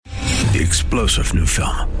The explosive new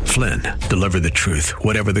film, Flynn, Deliver the Truth,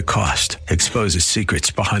 Whatever the Cost, exposes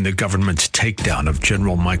secrets behind the government's takedown of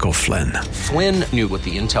General Michael Flynn. Flynn knew what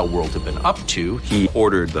the intel world had been up to. He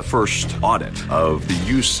ordered the first audit of the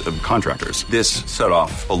use of contractors. This set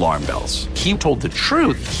off alarm bells. He told the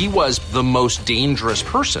truth. He was the most dangerous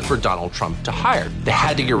person for Donald Trump to hire. They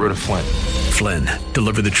had to get rid of Flynn. Flynn,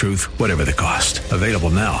 Deliver the Truth, Whatever the Cost. Available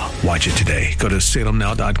now. Watch it today. Go to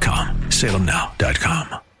salemnow.com.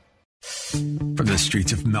 salemnow.com. From the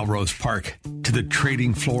streets of Melrose Park to the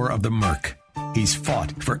trading floor of the Merc, he's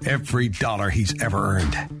fought for every dollar he's ever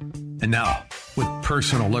earned. And now, with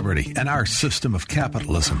personal liberty and our system of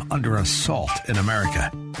capitalism under assault in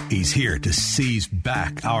America, he's here to seize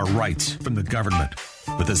back our rights from the government.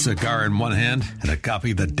 With a cigar in one hand and a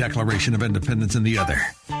copy of the Declaration of Independence in the other,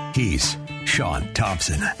 he's Sean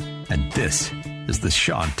Thompson. And this is the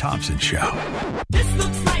Sean Thompson Show. This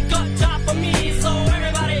looks like a job for me, so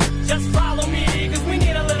everybody just follow me, because we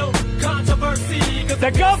need a little controversy.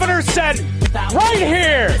 The governor said, right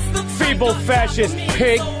here, feeble fascist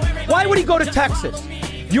pig. Why would he go to Texas?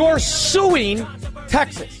 You're suing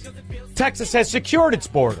Texas. Texas has secured its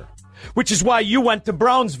border, which is why you went to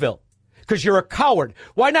Brownsville, because you're a coward.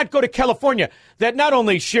 Why not go to California, that not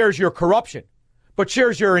only shares your corruption, but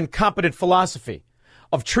shares your incompetent philosophy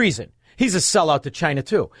of treason? He's a sellout to China,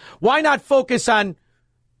 too. Why not focus on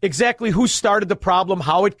exactly who started the problem,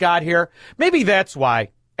 how it got here? Maybe that's why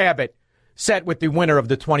Abbott sat with the winner of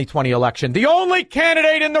the 2020 election, the only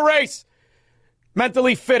candidate in the race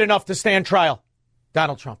mentally fit enough to stand trial,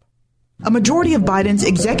 Donald Trump. A majority of Biden's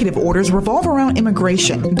executive orders revolve around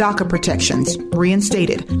immigration, DACA protections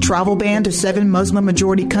reinstated, travel ban to 7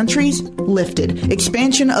 Muslim-majority countries lifted,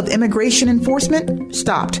 expansion of immigration enforcement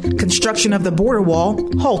stopped, construction of the border wall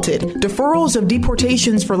halted, deferrals of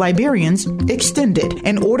deportations for Liberians extended,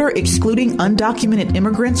 an order excluding undocumented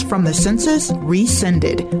immigrants from the census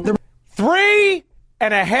rescinded.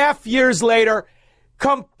 3.5 years later,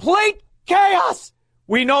 complete chaos.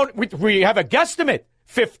 We know we have a guesstimate.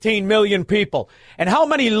 15 million people. And how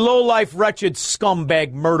many low-life, wretched,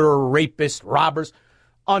 scumbag, murderer, rapist, robbers?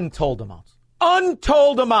 Untold amounts.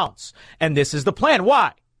 Untold amounts. And this is the plan.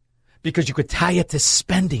 Why? Because you could tie it to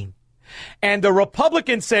spending. And the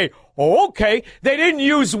Republicans say, oh, okay, they didn't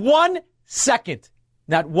use 1 second,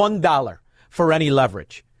 not $1 for any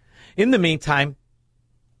leverage. In the meantime,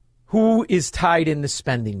 who is tied in the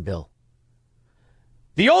spending bill?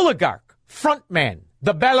 The oligarch, frontman,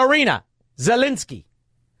 the ballerina, Zelensky.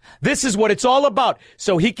 This is what it's all about,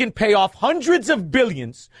 so he can pay off hundreds of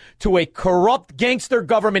billions to a corrupt gangster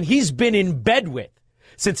government he's been in bed with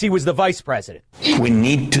since he was the vice president. We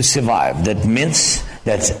need to survive. That means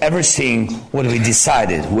that everything what we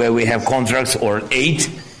decided, where we have contracts or aid,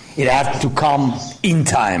 it has to come in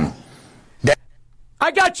time.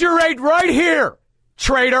 I got your aid right here,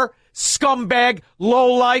 traitor, scumbag,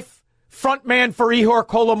 lowlife. Front man for Ihor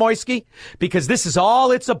Kolomoisky, because this is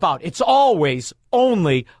all it's about. It's always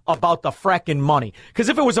only about the fracking money. Because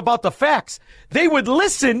if it was about the facts, they would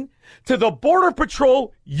listen to the Border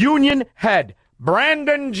Patrol Union head,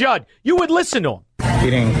 Brandon Judd. You would listen to him.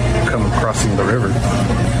 He didn't come crossing the river.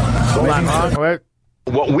 Hold on.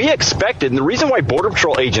 What we expected, and the reason why Border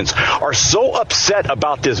Patrol agents are so upset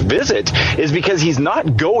about this visit is because he's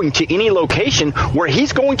not going to any location where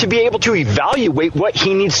he's going to be able to evaluate what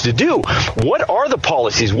he needs to do. What are the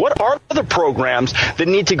policies? What are the programs that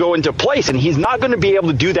need to go into place? And he's not going to be able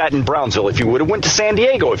to do that in Brownsville. If he would have went to San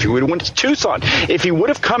Diego, if he would have went to Tucson, if he would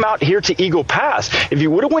have come out here to Eagle Pass, if he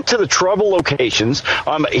would have went to the trouble locations,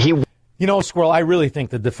 he... You know, Squirrel, I really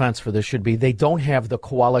think the defense for this should be they don't have the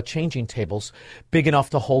koala changing tables big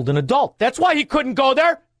enough to hold an adult. That's why he couldn't go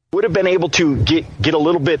there. Would have been able to get a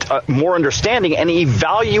little bit more understanding and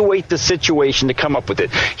evaluate the situation to come up with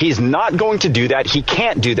it. He's not going to do that. He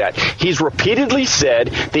can't do that. He's repeatedly said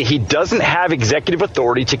that he doesn't have executive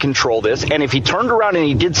authority to control this. And if he turned around and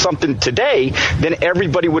he did something today, then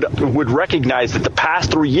everybody would recognize that the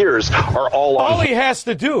past 3 years are all on. All he has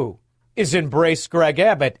to do is embrace Greg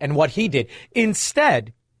Abbott and what he did.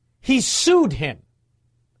 Instead, he sued him.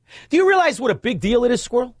 Do you realize what a big deal it is,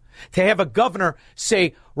 Squirrel? To have a governor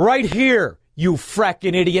say, right here, you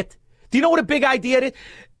fracking idiot. Do you know what a big idea it is?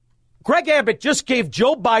 Greg Abbott just gave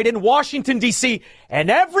Joe Biden, Washington, D.C.,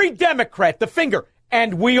 and every Democrat the finger,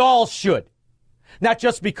 and we all should. Not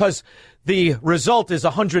just because the result is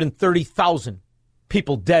 130,000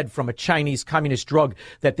 people dead from a Chinese communist drug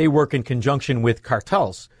that they work in conjunction with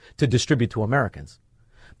cartels to distribute to Americans,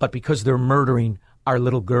 but because they're murdering our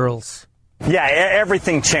little girls Yeah,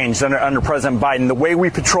 everything changed under President Biden. The way we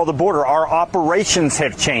patrol the border, our operations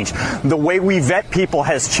have changed. The way we vet people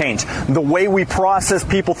has changed. The way we process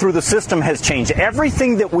people through the system has changed.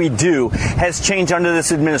 Everything that we do has changed under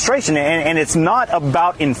this administration. And it's not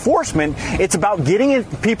about enforcement. It's about getting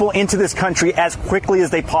people into this country as quickly as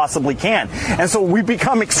they possibly can. And so we've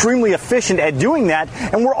become extremely efficient at doing that.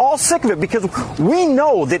 And we're all sick of it because we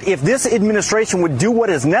know that if this administration would do what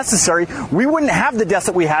is necessary, we wouldn't have the deaths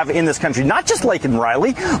that we have in this country. Not just Laken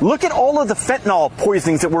Riley. Look at all of the fentanyl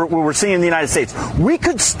poisonings that we're seeing in the United States. We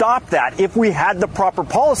could stop that if we had the proper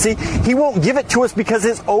policy. He won't give it to us because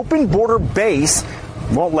his open border base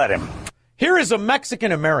won't let him. Here is a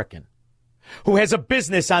Mexican American who has a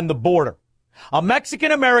business on the border. A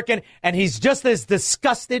Mexican American, and he's just as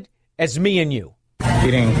disgusted as me and you.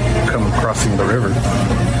 He didn't come crossing the river.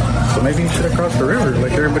 So maybe he should have crossed the river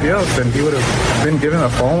like everybody else, and he would have been given a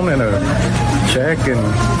phone and a check and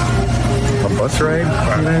a bus ride. You know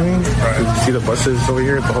what I mean? You see the buses over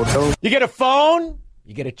here at the hotel. You get a phone,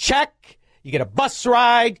 you get a check, you get a bus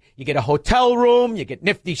ride, you get a hotel room, you get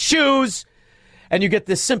nifty shoes, and you get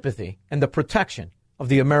the sympathy and the protection of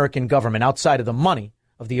the American government outside of the money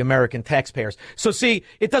of the American taxpayers. So see,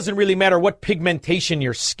 it doesn't really matter what pigmentation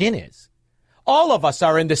your skin is. All of us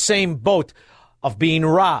are in the same boat of being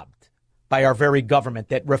robbed by our very government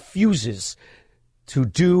that refuses to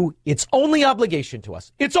do its only obligation to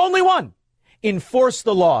us. It's only one. Enforce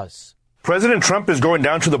the laws. President Trump is going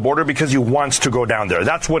down to the border because he wants to go down there.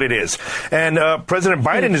 That's what it is. And President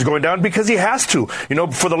Biden is going down because he has to. You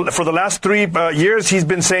know, for the last 3 years, he's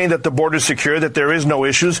been saying that the border is secure, that there is no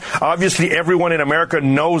issues. Obviously, everyone in America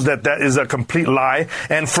knows that that is a complete lie.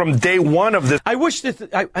 And from day one of this, I wish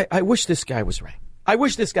this guy was right. I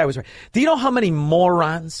wish this guy was right. Do you know how many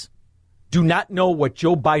morons do not know what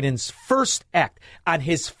Joe Biden's first act on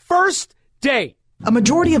his first day? A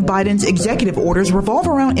majority of Biden's executive orders revolve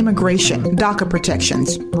around immigration, DACA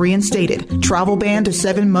protections, reinstated, travel ban to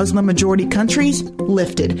 7 Muslim-majority countries,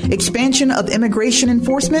 lifted, expansion of immigration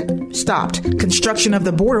enforcement, stopped, construction of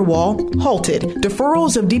the border wall, halted,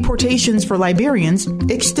 deferrals of deportations for Liberians,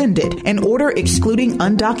 extended, an order excluding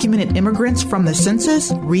undocumented immigrants from the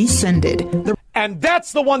census, rescinded. And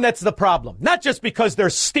that's the one that's the problem. Not just because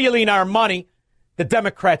they're stealing our money. The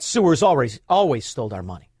Democrat sewers always stole our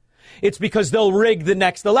money. It's because they'll rig the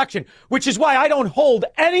next election, which is why I don't hold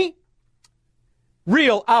any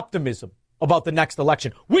real optimism about the next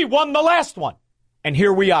election. We won the last one, and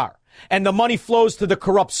here we are. And the money flows to the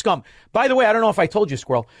corrupt scum. By the way, I don't know if I told you,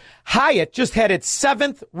 Squirrel, Hyatt just had its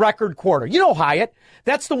 7th record quarter. You know Hyatt.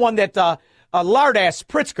 That's the one that Lardass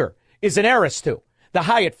Pritzker is an heiress to. The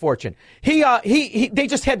Hyatt fortune. They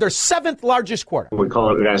just had their 7th largest quarter. We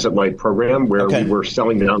call it an asset-light program where we were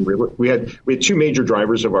selling down. We had 2 major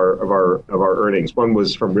drivers of our earnings. One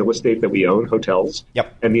was from real estate that we own, hotels.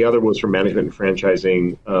 Yep. And the other was from management and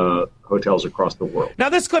franchising hotels across the world. Now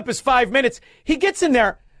this clip is 5 minutes. He gets in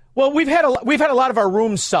there. Well, we've had a lot of our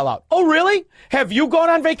rooms sell out. Oh, really? Have you gone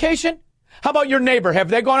on vacation? How about your neighbor? Have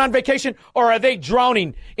they gone on vacation, or are they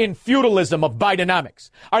drowning in feudalism of Bidenomics?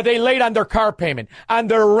 Are they late on their car payment, on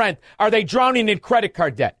their rent? Are they drowning in credit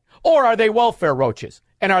card debt? Or are they welfare roaches?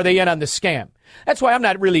 And are they in on the scam? That's why I'm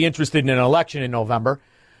not really interested in an election in November.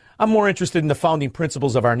 I'm more interested in the founding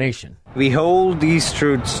principles of our nation. We hold these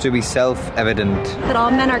truths to be self-evident. That all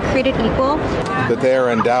men are created equal. That they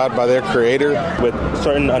are endowed by their Creator with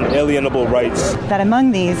certain unalienable rights. That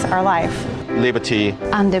among these are life, liberty,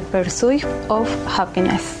 and the pursuit of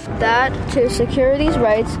happiness. That to secure these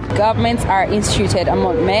rights, governments are instituted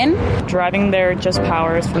among men, deriving their just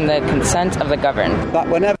powers from the consent of the governed. But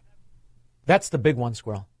whenever that's the big one,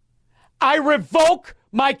 Squirrel. I revoke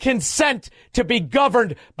my consent to be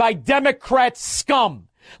governed by Democrat scum,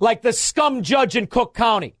 like the scum judge in Cook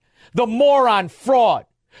County, the moron fraud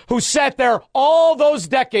who sat there all those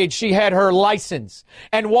decades she had her license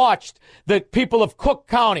and watched the people of Cook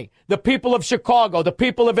County, the people of Chicago, the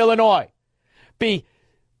people of Illinois be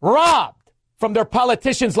robbed from their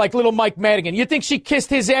politicians like little Mike Madigan. You think she kissed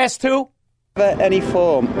his ass too? Any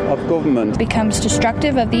form of government becomes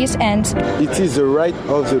destructive of these ends. It is the right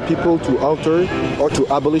of the people to alter or to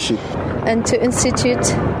abolish it. And to institute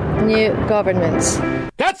new governments.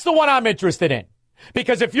 That's the one I'm interested in.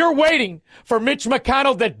 Because if you're waiting for Mitch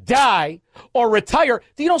McConnell to die or retire,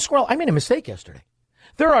 do you know, Squirrel, I made a mistake yesterday.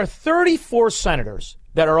 There are 34 senators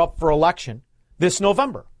that are up for election this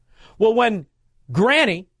November. Well, when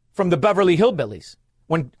Granny from the Beverly Hillbillies,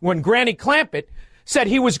 when Granny Clampett said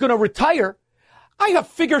he was going to retire, I have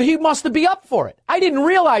figured he must be up for it. I didn't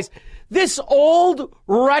realize this old,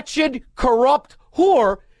 wretched, corrupt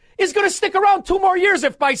whore is going to stick around 2 more years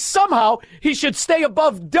if by somehow he should stay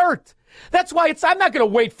above dirt. That's why I'm not going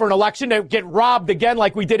to wait for an election to get robbed again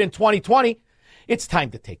like we did in 2020. It's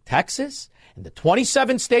time to take Texas and the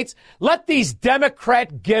 27 states. Let these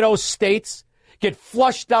Democrat ghetto states get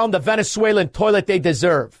flushed down the Venezuelan toilet they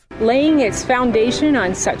deserve. Laying its foundation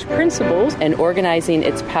on such principles and organizing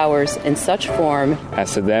its powers in such form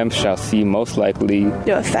as to them shall see most likely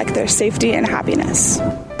to affect their safety and happiness.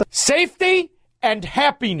 Safety and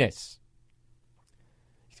happiness.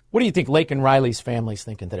 What do you think Laken Riley's family's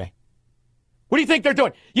thinking today? What do you think they're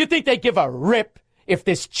doing? You think they give a rip if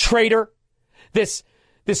this traitor, this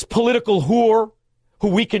political whore, who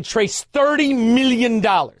we can trace $30 million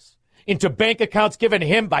into bank accounts given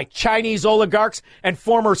him by Chinese oligarchs and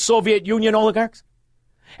former Soviet Union oligarchs,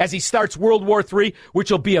 as he starts World War III, which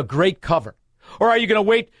will be a great cover? Or are you going to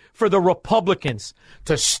wait for the Republicans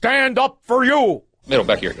to stand up for you? Middle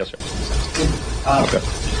back here, yes, sir. Okay.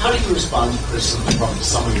 How do you respond to criticism from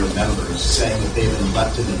some of your members saying that they've been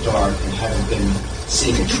left in the dark and haven't been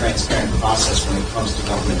seeing a transparent process when it comes to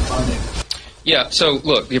government funding? Yeah, so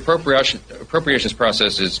look, the appropriations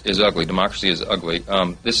process is ugly. Democracy is ugly.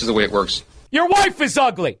 This is the way it works. Your wife is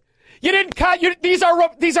ugly. You didn't cut. These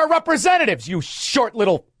are representatives. You short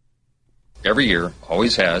little. Every year,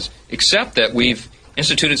 always has, except that we've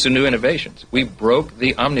instituted some new innovations. We broke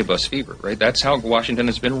the omnibus fever, right? That's how Washington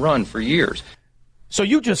has been run for years. So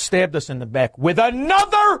you just stabbed us in the back with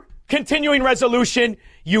another continuing resolution,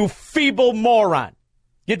 you feeble moron.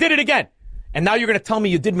 You did it again. And now you're going to tell me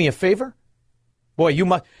you did me a favor? Boy, you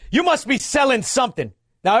must be selling something.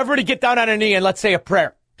 Now everybody get down on a knee and let's say a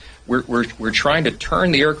prayer. We're trying to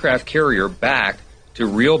turn the aircraft carrier back to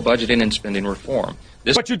real budgeting and spending reform.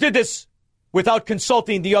 But you did this without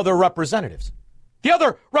consulting the other representatives. The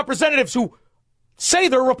other representatives who say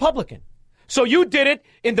they're Republican. So you did it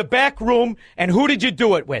in the back room, and who did you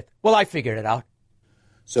do it with? Well, I figured it out.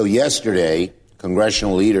 So yesterday,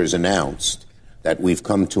 congressional leaders announced that we've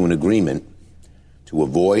come to an agreement to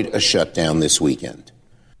avoid a shutdown this weekend.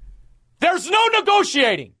 There's no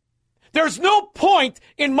negotiating. There's no point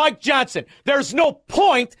in Mike Johnson. There's no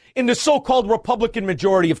point in the so-called Republican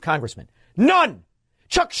majority of congressmen. None.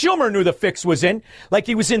 Chuck Schumer knew the fix was in, like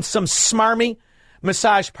he was in some smarmy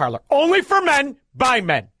massage parlor. Only for men, by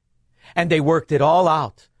men. And they worked it all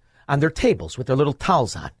out on their tables with their little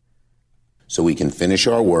towels on. So we can finish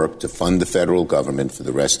our work to fund the federal government for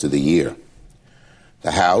the rest of the year.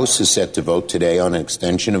 The House is set to vote today on an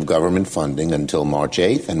extension of government funding until March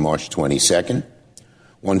 8th and March 22nd.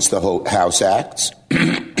 Once the House acts,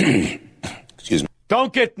 excuse me.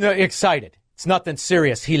 Don't get excited. It's nothing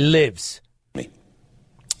serious. He lives.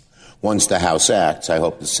 Once the House acts, I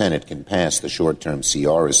hope the Senate can pass the short-term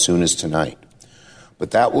CR as soon as tonight. But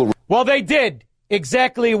that will... Well, they did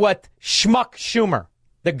exactly what Schmuck Schumer,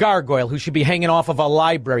 the gargoyle who should be hanging off of a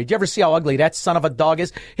library. Did you ever see how ugly that son of a dog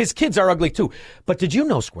is? His kids are ugly, too. But did you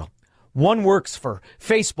know, Squirrel, one works for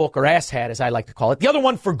Facebook, or asshat, as I like to call it. The other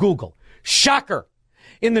one for Google. Shocker.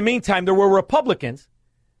 In the meantime, there were Republicans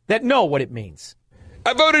that know what it means.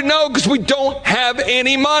 I voted no because we don't have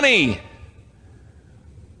any money.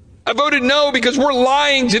 I voted no because we're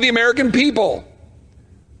lying to the American people.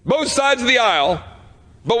 Both sides of the aisle,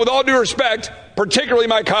 but with all due respect, particularly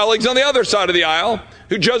my colleagues on the other side of the aisle,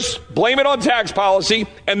 who just blame it on tax policy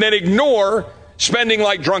and then ignore spending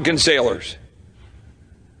like drunken sailors.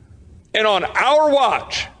 And on our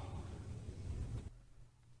watch,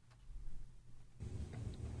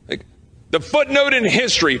 the footnote in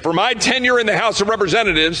history for my tenure in the House of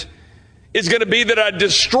Representatives is going to be that I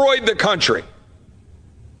destroyed the country.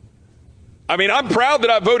 I mean, I'm proud that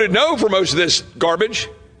I voted no for most of this garbage.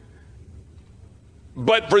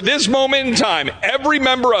 But for this moment in time, every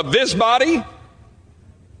member of this body,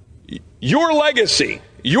 your legacy,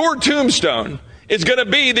 your tombstone is going to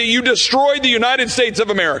be that you destroyed the United States of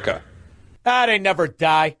America. They never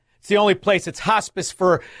die. It's the only place it's hospice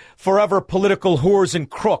for forever political whores and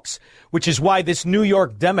crooks, which is why this New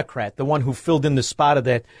York Democrat, the one who filled in the spot of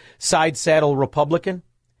that side saddle Republican,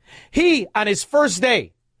 he, on his first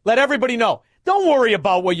day, let everybody know, don't worry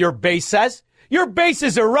about what your base says. Your base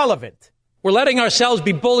is irrelevant. We're letting ourselves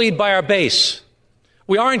be bullied by our base.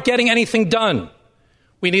 We aren't getting anything done.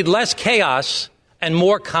 We need less chaos and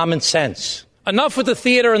more common sense. Enough with the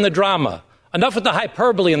theater and the drama. Enough with the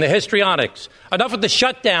hyperbole and the histrionics. Enough with the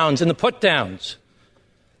shutdowns and the put-downs.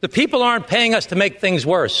 The people aren't paying us to make things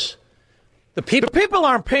worse. The people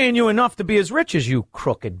aren't paying you enough to be as rich as you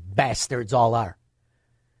crooked bastards all are.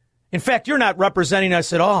 In fact, you're not representing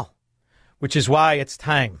us at all, which is why it's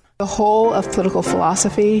time. The whole of political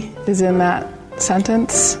philosophy is in that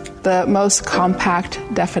sentence. The most compact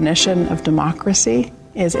definition of democracy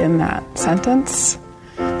is in that sentence.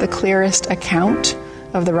 The clearest account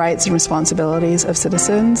of the rights and responsibilities of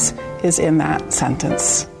citizens is in that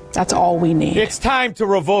sentence. That's all we need. It's time to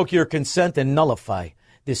revoke your consent and nullify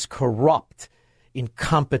this corrupt,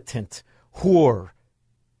 incompetent,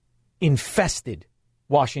 whore-infested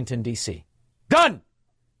Washington, D.C. Done!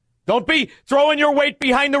 Don't be throwing your weight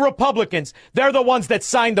behind the Republicans. They're the ones that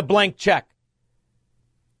signed the blank check.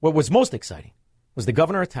 What was most exciting was the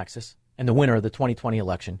governor of Texas and the winner of the 2020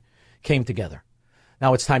 election came together.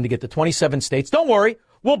 Now it's time to get the 27 states. Don't worry.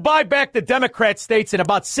 We'll buy back the Democrat states in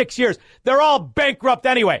about 6 years. They're all bankrupt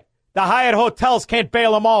anyway. The Hyatt hotels can't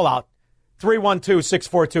bail them all out.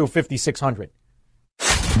 312-642-5600.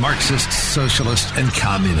 Marxists, socialists, and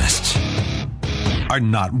communists are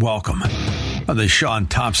not welcome on the Sean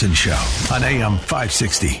Thompson Show on AM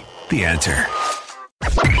 560. The Answer.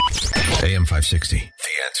 AM 560.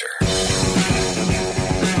 The Answer.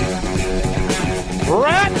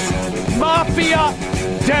 Rat Mafia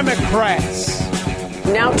Democrats.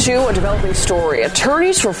 Now to a developing story.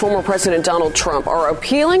 Attorneys for former President Donald Trump are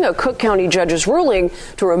appealing a Cook County judge's ruling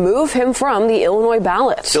to remove him from the Illinois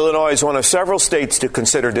ballot. Illinois is one of several states to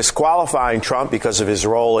consider disqualifying Trump because of his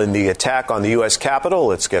role in the attack on the U.S. Capitol.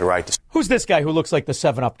 Let's get right to... Who's this guy who looks like the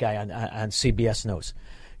 7-Up guy on CBS News?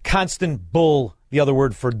 Constant bull, the other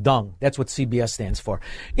word for dung. That's what CBS stands for.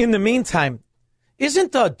 In the meantime,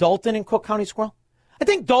 isn't Dalton in Cook County, Squirrel? I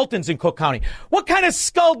think Dalton's in Cook County. What kind of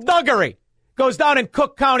skullduggery goes down in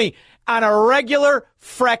Cook County on a regular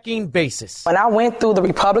fracking basis? When I went through the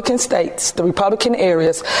Republican states, the Republican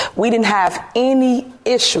areas, we didn't have any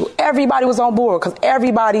issue. Everybody was on board because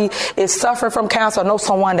everybody is suffering from cancer or know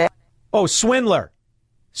someone that... Oh, swindler.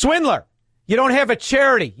 Swindler. You don't have a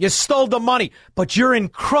charity. You stole the money. But you're in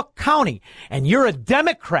Cook County, and you're a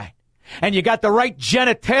Democrat, and you got the right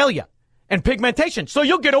genitalia and pigmentation, so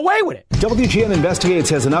you'll get away with it. WGN Investigates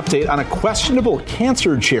has an update on a questionable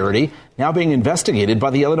cancer charity now being investigated by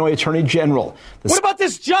the Illinois Attorney General. What about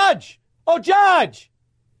this judge? Oh, judge,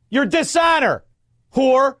 your dishonor,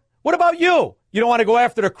 whore. What about you? You don't want to go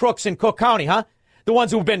after the crooks in Cook County, huh? The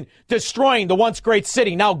ones who've been destroying the once great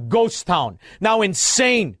city, now ghost town, now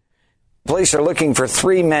insane. Police are looking for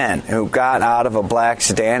 3 men who got out of a black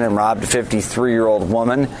sedan and robbed a 53-year-old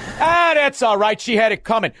woman. Ah, that's all right. She had it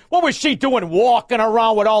coming. What was she doing walking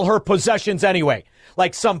around with all her possessions anyway?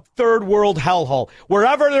 Like some third world hellhole.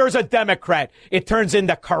 Wherever there's a Democrat, it turns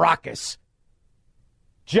into Caracas.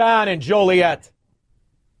 John and Joliet.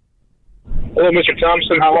 Hello, Mr.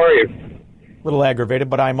 Thompson. How are you? A little aggravated,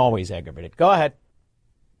 but I'm always aggravated. Go ahead.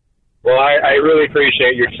 Well, I really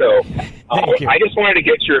appreciate your show. Thank you. I just wanted to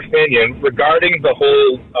get your opinion regarding the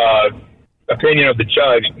whole opinion of the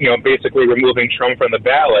judge, basically removing Trump from the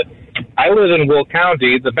ballot. I live in Will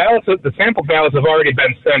County. The sample ballots have already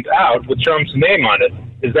been sent out with Trump's name on it.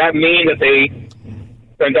 Does that mean that they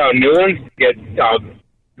send out new ones?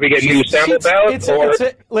 We get new sample ballots?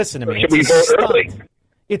 Listen to me. Should we vote early?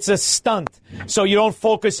 It's a stunt. So you don't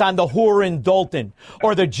focus on the whore in Dalton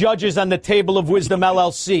or the judges on the Table of Wisdom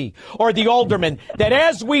LLC or the aldermen that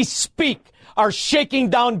as we speak are shaking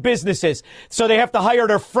down businesses. So they have to hire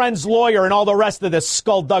their friend's lawyer and all the rest of the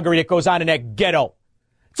skullduggery that goes on in that ghetto.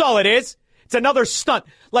 That's all it is. It's another stunt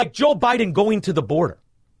like Joe Biden going to the border,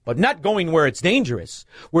 but not going where it's dangerous,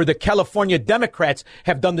 where the California Democrats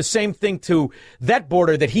have done the same thing to that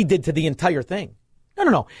border that he did to the entire thing.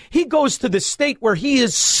 No. He goes to the state where he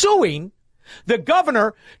is suing the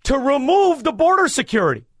governor to remove the border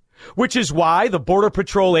security, which is why the Border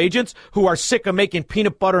Patrol agents who are sick of making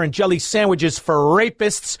peanut butter and jelly sandwiches for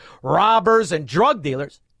rapists, robbers, and drug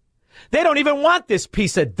dealers, they don't even want this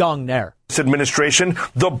piece of dung there. Administration,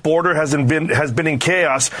 the border has been in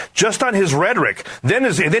chaos just on his rhetoric. Then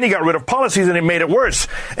he got rid of policies and it made it worse.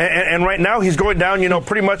 And right now he's going down,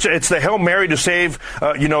 pretty much it's the Hail Mary to save,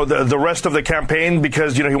 the rest of the campaign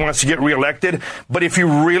because, he wants to get reelected. But if you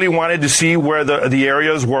really wanted to see where the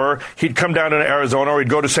areas were, he'd come down to Arizona or he'd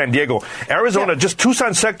go to San Diego. Arizona, just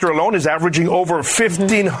Tucson sector alone is averaging over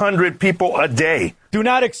 1,500 people a day. Do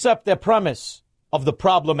not accept the premise of the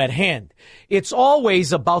problem at hand. It's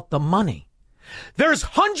always about the money. There's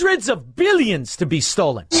hundreds of billions to be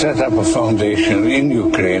stolen. Set up a foundation in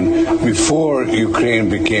Ukraine before Ukraine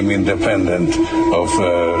became independent of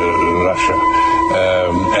Russia.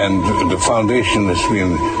 And the foundation has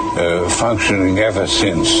been functioning ever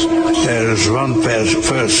since. There is one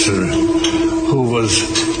person who was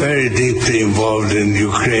very deeply involved in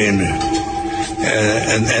Ukraine,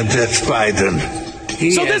 and that's Biden.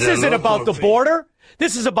 So this isn't about the border.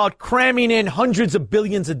 This is about cramming in hundreds of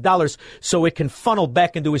billions of dollars so it can funnel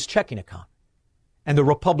back into his checking account. And the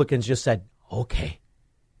Republicans just said, okay.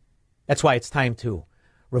 That's why it's time to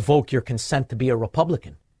revoke your consent to be a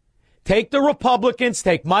Republican. Take the Republicans,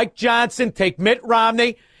 take Mike Johnson, take Mitt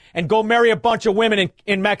Romney, and go marry a bunch of women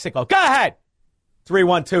in Mexico. Go ahead.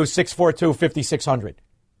 312-642-5600.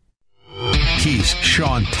 He's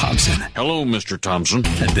Sean Thompson. Hello, Mr. Thompson.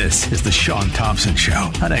 And this is the Sean Thompson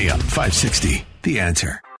Show on AM 560. The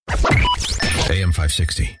Answer. AM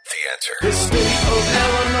 560. The Answer. The state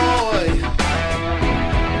of Illinois.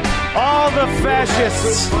 All the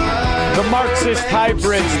fascists, the Marxist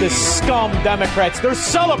hybrids, the scum Democrats, they're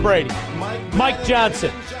celebrating Mike Johnson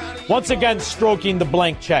once again stroking the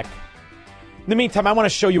blank check. In the meantime, I want to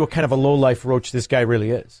show you what kind of a low-life roach this guy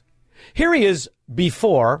really is. Here he is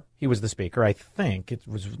before he was the speaker. I think it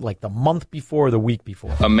was like the month before or the week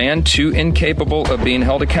before. A man too incapable of being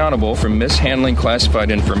held accountable for mishandling classified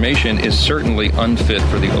information is certainly unfit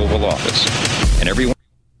for the Oval Office. And everyone...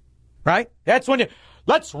 Right? That's when you...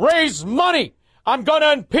 Let's raise money. I'm going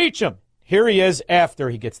to impeach him. Here he is after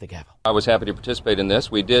he gets the gavel. I was happy to participate in this.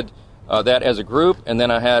 We did that as a group, and then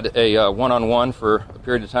I had a one-on-one for a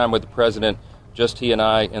period of time with the president, just he and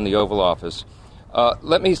I in the Oval Office.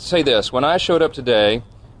 Let me say this. When I showed up today,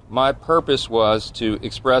 my purpose was to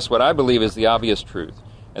express what I believe is the obvious truth,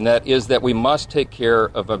 and that is that we must take care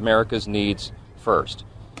of America's needs first.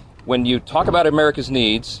 When you talk about America's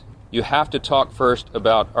needs, you have to talk first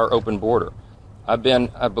about our open border. I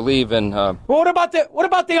believe in... What about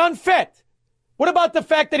the unfit? What about the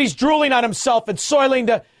fact that he's drooling on himself and soiling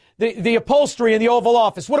the upholstery in the Oval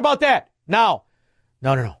Office? What about that? No.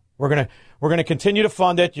 We're gonna continue to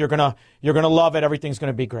fund it. You're gonna love it. Everything's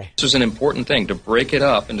gonna be great. This is an important thing, to break it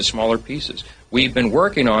up into smaller pieces. We've been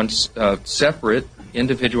working on separate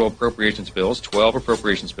individual appropriations bills, 12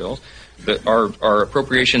 appropriations bills. Our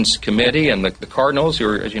appropriations committee and the Cardinals, who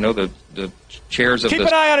are, as you know, the chairs of Keep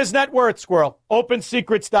an eye on his net worth, Squirrel.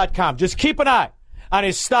 OpenSecrets.com. Just keep an eye on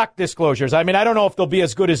his stock disclosures. I mean, I don't know if they'll be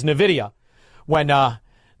as good as NVIDIA when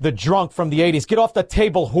the drunk from the 80s, get off the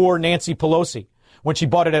table whore Nancy Pelosi, when she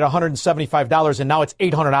bought it at $175 and now it's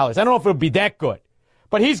 $800. I don't know if it'll be that good,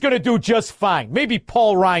 but he's going to do just fine. Maybe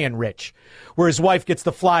Paul Ryan rich, where his wife gets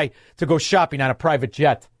to fly to go shopping on a private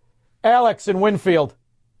jet. Alex in Winfield.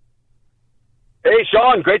 Hey,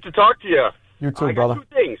 Sean, great to talk to you. You too, brother. Two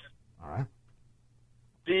things. All right.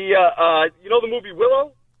 You know the movie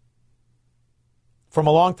Willow? From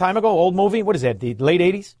a long time ago, old movie? What is that, the late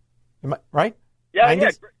 80s? Right? Yeah, 90s? yeah,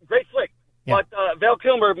 great flick. Yeah. But Val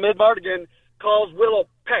Kilmer, Mid-Mardigan, calls Willow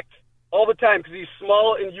Peck all the time because he's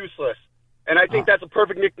small and useless. And I think that's a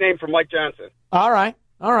perfect nickname for Mike Johnson. All right.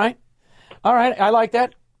 I like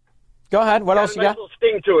that. Go ahead. What else you got? A little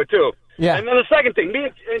sting to it, too. Yeah. And then the second thing, me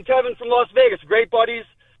and Kevin from Las Vegas, great buddies.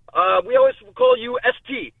 We always call you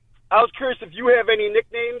ST. I was curious if you have any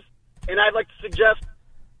nicknames, and I'd like to suggest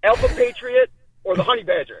Alpha Patriot or the Honey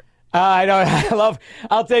Badger.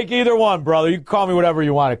 I'll take either one, brother. You can call me whatever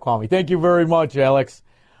you want to call me. Thank you very much, Alex.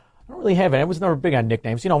 I don't really have it. I was never big on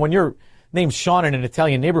nicknames. You know, when your name's Sean in an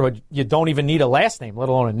Italian neighborhood, you don't even need a last name, let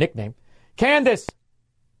alone a nickname. Candace.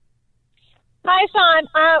 Hi, Sean.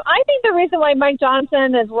 I think the reason why Mike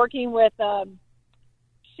Johnson is working with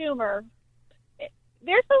Schumer,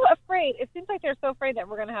 they're so afraid. It seems like they're so afraid that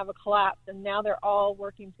we're going to have a collapse, and now they're all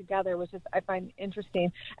working together, which is I find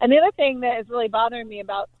interesting. And the other thing that is really bothering me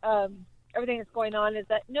about everything that's going on is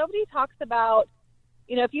that nobody talks about,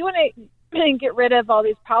 you know, if you want to get rid of all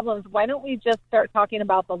these problems, why don't we just start talking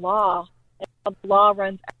about the law? And how the law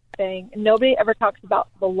runs everything. And nobody ever talks about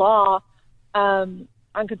the law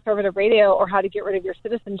on conservative radio, or how to get rid of your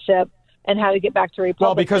citizenship and how to get back to republic.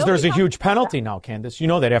 Well, because there's a huge penalty now, Candace. You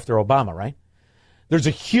know that after Obama, right? There's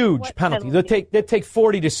a huge penalty. They take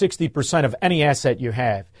 40 to 60% of any asset you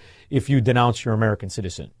have if you denounce your American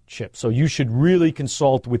citizenship. So you should really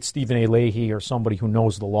consult with Stephen A. Leahy or somebody who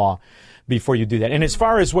knows the law before you do that. And as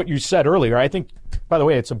far as what you said earlier, I think, by the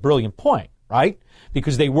way, it's a brilliant point, right?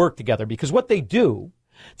 Because they work together. Because what they do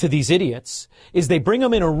to these idiots is they bring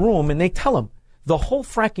them in a room and they tell them, the whole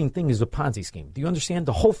fracking thing is a Ponzi scheme. Do you understand?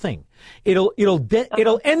 The whole thing. It'll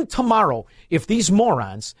end tomorrow if these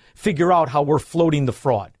morons figure out how we're floating the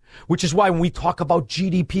fraud, which is why when we talk about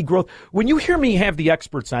GDP growth, when you hear me have the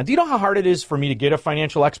experts on, do you know how hard it is for me to get a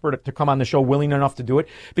financial expert to come on the show willing enough to do it?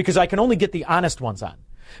 Because I can only get the honest ones on.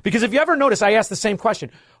 Because if you ever notice, I ask the same question.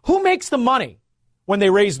 Who makes the money when they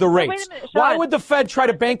raise the rates? Why would the Fed try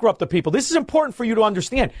to bankrupt the people? This is important for you to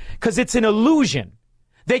understand because it's an illusion.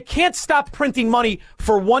 They can't stop printing money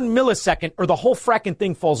for 1 millisecond or the whole fracking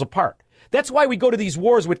thing falls apart. That's why we go to these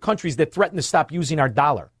wars with countries that threaten to stop using our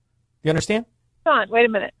dollar. You understand? Sean, wait a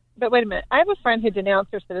minute. I have a friend who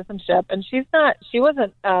denounced her citizenship, and she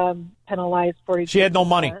wasn't penalized for. She had no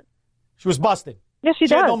money. She was busted. Yes, she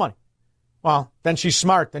had no money. Well, then she's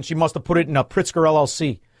smart. Then she must have put it in a Pritzker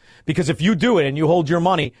LLC Because if you do it and you hold your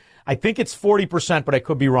money, I think it's 40%, but I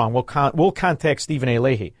could be wrong. We'll contact Stephen A.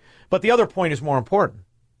 Leahy. But the other point is more important.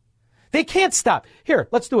 They can't stop. Here,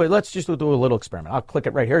 let's do it. Let's just do a little experiment. I'll click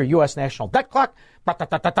it right here. U.S. national debt clock.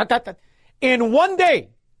 In one day,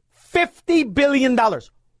 $50 billion.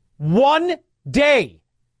 One day.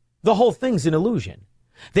 The whole thing's an illusion.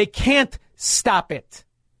 They can't stop it,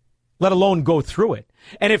 let alone go through it.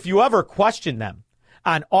 And if you ever question them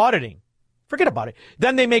on auditing, forget about it.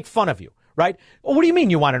 Then they make fun of you, right? Well, what do you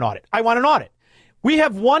mean you want an audit? I want an audit. We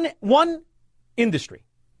have one industry,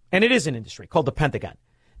 and it is an industry, called the Pentagon.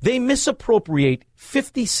 They misappropriate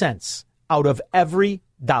 50 cents out of every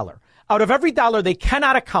dollar. Out of every dollar, they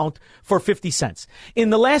cannot account for 50 cents. In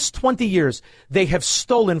the last 20 years, they have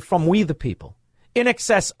stolen from we the people in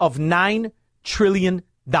excess of $9 trillion.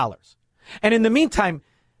 And in the meantime,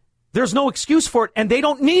 there's no excuse for it, and they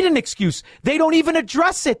don't need an excuse. They don't even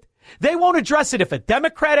address it. They won't address it if a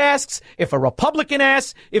Democrat asks, if a Republican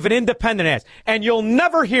asks, if an independent asks. And you'll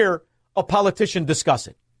never hear a politician discuss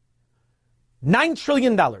it. $9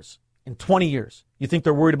 trillion in 20 years. You think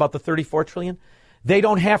they're worried about the $34 trillion? They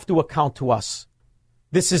don't have to account to us.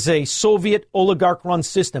 This is a Soviet oligarch-run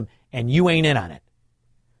system, and you ain't in on it.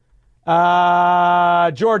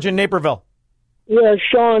 George in Naperville. Yeah,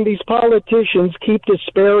 Sean, these politicians keep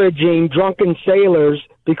disparaging drunken sailors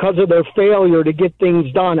because of their failure to get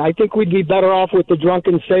things done. I think we'd be better off with the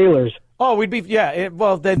drunken sailors. Oh, we'd be, yeah.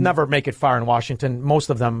 Well, they'd never make it far in Washington. Most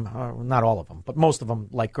of them, not all of them, but most of them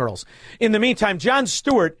like girls. In the meantime, Jon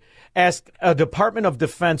Stewart asked a Department of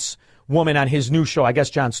Defense woman on his new show, I guess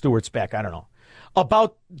Jon Stewart's back, I don't know,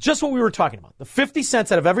 about just what we were talking about, the 50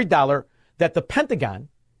 cents out of every dollar that the Pentagon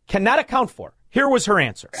cannot account for. Here was her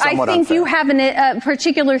answer. I think you have a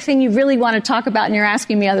particular thing you really want to talk about, and you're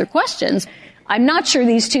asking me other questions. I'm not sure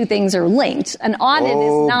these two things are linked. An audit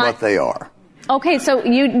is not. But they are. Okay, so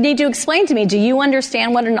you need to explain to me. Do you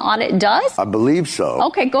understand what an audit does? I believe so.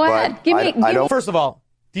 Okay, go ahead. Give me. First of all,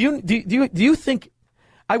 do you think?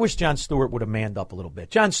 I wish Jon Stewart would have manned up a little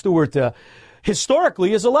bit. Jon Stewart,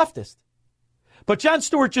 historically, is a leftist, but Jon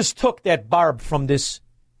Stewart just took that barb from this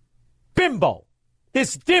bimbo,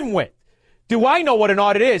 this dimwit. Do I know what an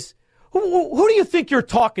audit is? Who do you think you're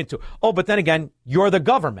talking to? Oh, but then again, you're the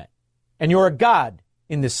government, and you're a god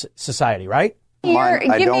in this society, right? Give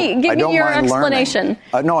me your explanation.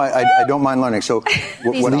 No, I don't mind learning. So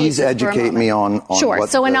please educate me on sure. What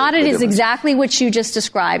so an audit is exactly what you just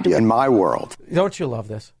described. In my world. Don't you love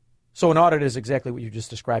this? So an audit is exactly what you just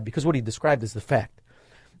described, because what he described is the fact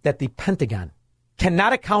that the Pentagon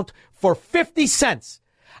cannot account for 50 cents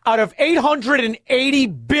out of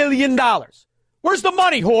 $880 billion. Where's the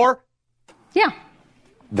money, whore? Yeah.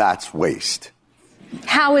 That's waste.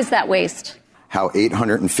 How is that waste? How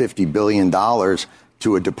 $850 billion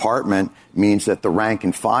to a department means that the rank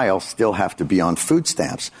and file still have to be on food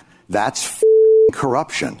stamps. That's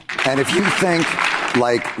corruption. And if you think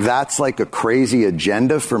like that's like a crazy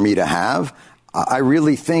agenda for me to have, I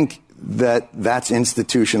really think that that's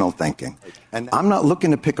institutional thinking. And I'm not looking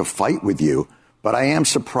to pick a fight with you, but I am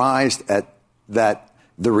surprised at that.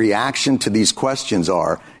 The reaction to these questions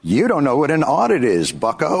are, you don't know what an audit is,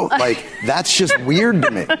 bucko. Like, that's just weird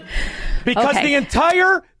to me. Because the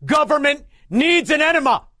entire government needs an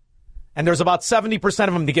enema. And there's about 70%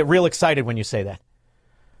 of them that get real excited when you say that.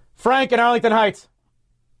 Frank in Arlington Heights.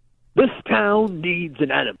 This town needs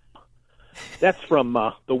an enema. That's from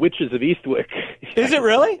The Witches of Eastwick. Is it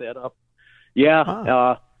really?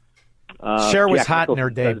 Yeah. Cher was Jack hot in Nicholson her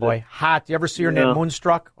day, boy. Hot. You ever see her name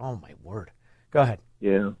Moonstruck? Oh, my word. Go ahead.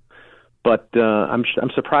 Yeah, but I'm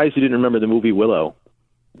surprised you didn't remember the movie Willow.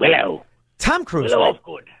 Willow. Tom Cruise. Willow,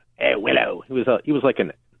 good. Hey, Willow. He was a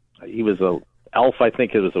elf. I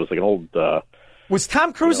think it was like an old. Was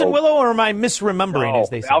Tom Cruise in Willow, or am I misremembering? As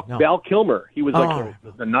they say, Val Kilmer. He was like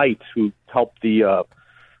the knight who helped the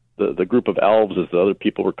group of elves as the other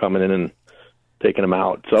people were coming in and taking them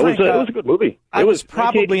out. So Frank, it was a good movie. I was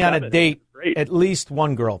probably on a date at least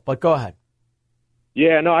one girl, but go ahead.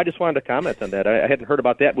 Yeah, no, I just wanted to comment on that. I hadn't heard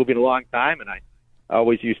about that movie in a long time, and I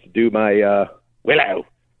always used to do my Willow.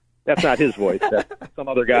 That's not his voice. That's some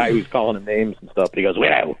other guy who's calling him names and stuff. But he goes,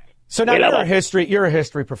 Willow. So now Willow. you're a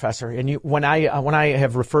history professor, and when I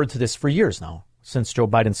have referred to this for years now, since Joe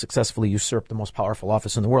Biden successfully usurped the most powerful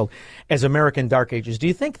office in the world as American Dark Ages, do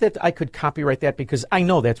you think that I could copyright that? Because I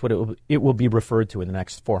know that's what it will be referred to in the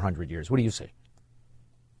next 400 years. What do you say?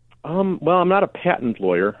 Well, I'm not a patent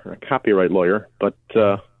lawyer or a copyright lawyer, but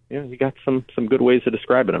you got some good ways of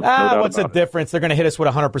describing them. What's the difference? They're going to hit us with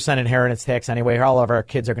 100% inheritance tax anyway. All of our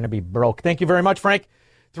kids are going to be broke. Thank you very much, Frank.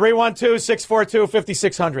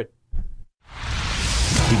 312-642-5600.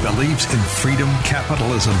 He believes in freedom,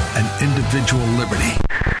 capitalism, and individual liberty.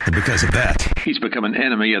 And because of that, he's become an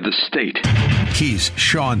enemy of the state. He's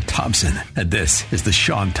Sean Thompson, and this is The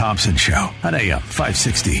Sean Thompson Show on AM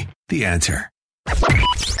 560. The Answer.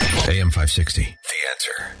 AM 560. The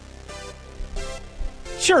Answer.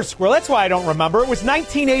 Sure, Squirrel. That's why I don't remember. It was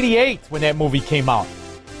 1988 when that movie came out.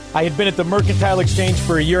 I had been at the Mercantile Exchange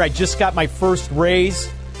for a year. I just got my first raise,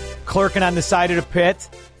 clerking on the side of the pit.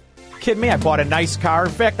 Kidding me? I bought a nice car.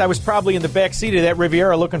 In fact, I was probably in the back seat of that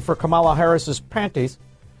Riviera looking for Kamala Harris's panties.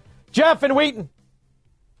 Jeff and Wheaton.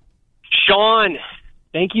 Sean,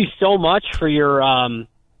 thank you so much for your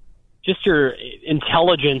just your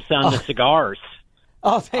intelligence on the cigars.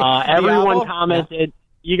 Everyone commented,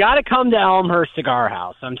 you got to come to Elmhurst Cigar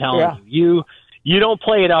House. I'm telling you. You don't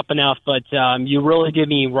play it up enough, but you really did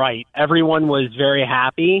me right. Everyone was very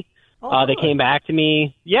happy. They came back to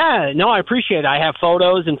me. Yeah, no, I appreciate it. I have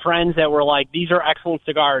photos and friends that were like, these are excellent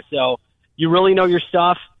cigars. So you really know your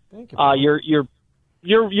stuff. Thank you.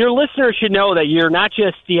 Your listeners should know that you're not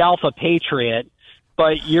just the alpha patriot,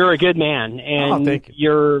 but you're a good man, and thank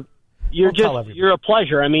you. you're a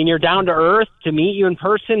pleasure. I mean, you're down to earth. To meet you in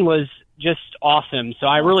person was just awesome. So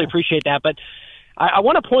I really appreciate that. But I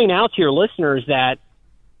want to point out to your listeners that,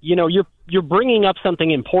 you know, you're bringing up something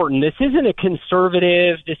important. This isn't a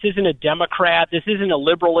conservative. This isn't a Democrat. This isn't a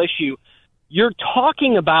liberal issue. You're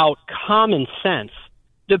talking about common sense.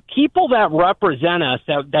 The people that represent us,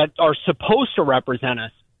 that are supposed to represent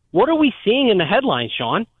us, what are we seeing in the headlines,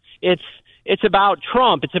 Sean? It's about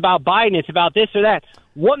Trump. It's about Biden. It's about this or that.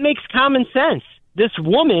 What makes common sense? This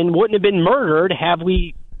woman wouldn't have been murdered had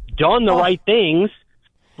we done the right things,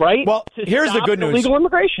 right? Well, here's the good news. Illegal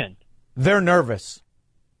immigration. They're nervous.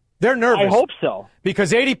 They're nervous. I hope so.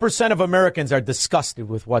 Because 80% of Americans are disgusted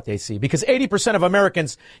with what they see. Because 80% of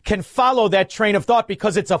Americans can follow that train of thought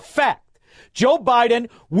because it's a fact. Joe Biden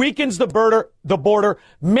weakens the border.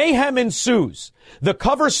 Mayhem ensues. The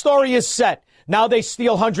cover story is set. Now they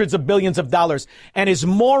steal hundreds of billions of dollars. And his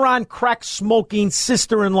moron, crack-smoking,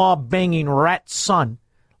 sister-in-law banging rat son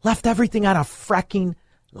left everything on a fracking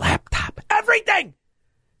laptop. Everything!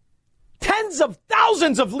 Tens of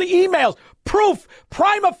thousands of emails, proof,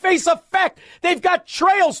 prima facie fact. They've got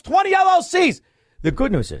trails, 20 LLCs. The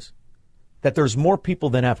good news is that there's more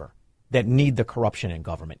people than ever that need the corruption in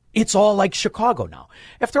government. It's all like Chicago now.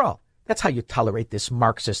 After all, that's how you tolerate this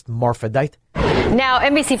Marxist morphodite. Now,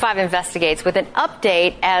 NBC5 investigates with an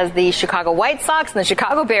update as the Chicago White Sox and the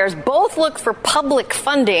Chicago Bears both look for public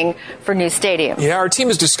funding for new stadiums. Yeah, our team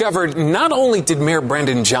has discovered not only did Mayor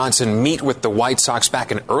Brandon Johnson meet with the White Sox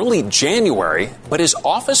back in early January, but his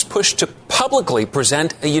office pushed to publicly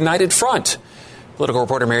present a united front. Political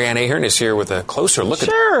reporter Marianne Ahern is here with a closer look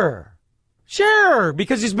Sure,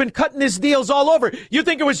 because he's been cutting his deals all over. You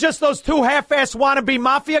think it was just those two half-ass wannabe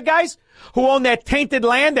mafia guys who own that tainted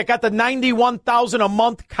land that got the $91,000 a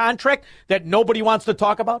month contract that nobody wants to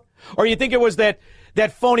talk about? Or you think it was that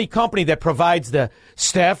phony company that provides the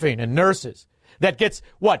staffing and nurses that gets,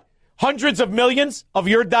 hundreds of millions of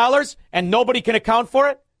your dollars and nobody can account for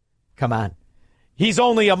it? Come on. He's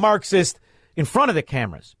only a Marxist in front of the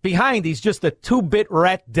cameras. Behind, he's just a two-bit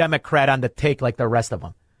rat Democrat on the take like the rest of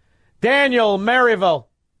them. Daniel, Maryville.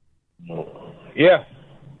 Yeah.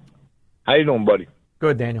 How you doing, buddy?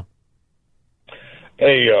 Good, Daniel.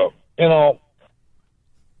 Hey,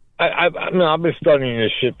 I've been studying this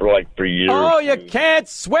shit for like 3 years. Oh, you can't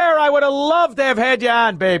swear. I would have loved to have had you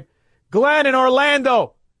on, babe. Glenn in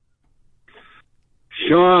Orlando.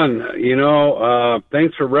 Sean,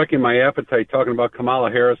 thanks for wrecking my appetite talking about Kamala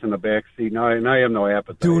Harris in the back seat. Now I have no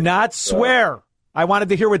appetite. Do not swear. I wanted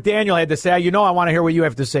to hear what Daniel had to say. I want to hear what you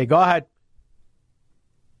have to say. Go ahead.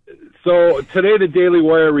 So today the Daily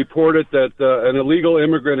Wire reported that an illegal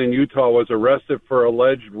immigrant in Utah was arrested for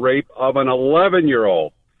alleged rape of an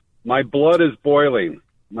 11-year-old. My blood is boiling.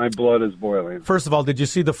 First of all, did you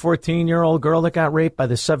see the 14-year-old girl that got raped by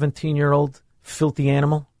the 17-year-old filthy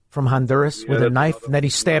animal from Honduras with a knife? And then he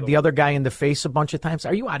stabbed the other guy in the face a bunch of times.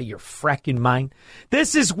 Are you out of your fracking mind?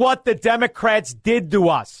 This is what the Democrats did to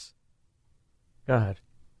us. Go ahead.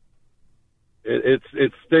 It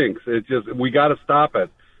stinks. It's just, we got to stop it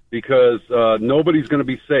because nobody's going to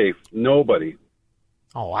be safe. Nobody.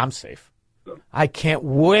 Oh, I'm safe. I can't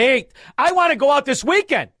wait. I want to go out this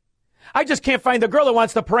weekend. I just can't find the girl that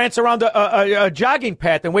wants to prance around a jogging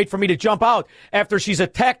path and wait for me to jump out after she's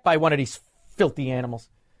attacked by one of these filthy animals.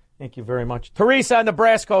 Thank you very much. Teresa on the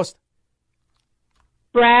Brass Coast.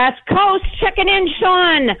 Brass Coast, checking in,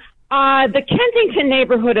 Sean. The Kensington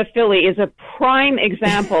neighborhood of Philly is a prime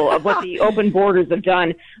example of what the open borders have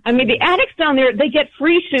done. I mean, the addicts down there, they get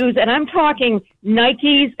free shoes, and I'm talking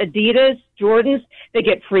Nikes, Adidas, Jordans. They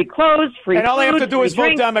get free clothes, free and all they have food, to do is free vote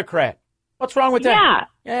drink. Democrat. What's wrong with that?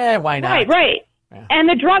 Yeah, why not? Right. And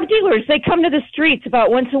the drug dealers, they come to the streets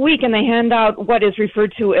about once a week and they hand out what is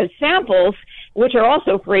referred to as samples, which are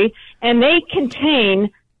also free, and they contain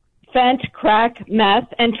fent, crack, meth,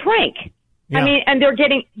 and trank. Yeah. I mean, and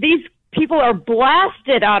these people are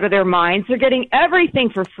blasted out of their minds. They're getting everything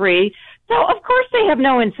for free. So, of course, they have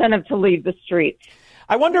no incentive to leave the streets.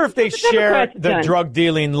 I wonder if they share Democrats the done.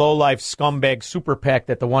 drug-dealing, low-life scumbag super PAC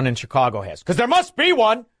that the one in Chicago has. Because there must be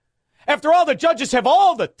one. After all, the judges have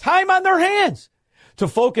all the time on their hands to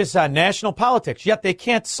focus on national politics, yet they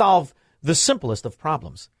can't solve the simplest of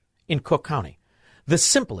problems in Cook County. The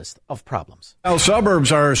simplest of problems. Well,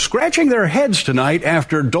 suburbs are scratching their heads tonight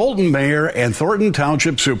after Dolton Mayor and Thornton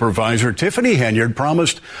Township Supervisor Tiffany Henyard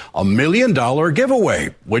promised $1 million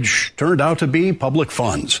giveaway, which turned out to be public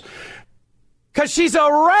funds. Because she's a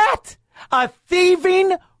rat, a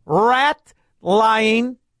thieving, rat,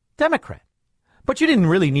 lying Democrat. But you didn't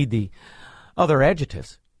really need the other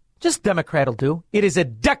adjectives. Just Democrat will do. It is a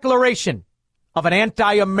declaration of an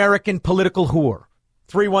anti-American political whore.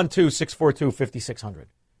 312-642-5600.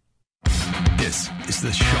 This is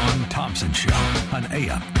the Sean Thompson Show on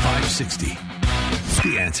AM 560.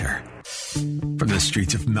 The Answer. From the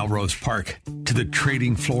streets of Melrose Park to the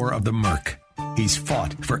trading floor of the Merc, he's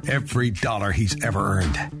fought for every dollar he's ever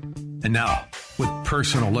earned. And now, with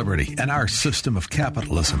personal liberty and our system of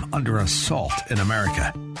capitalism under assault in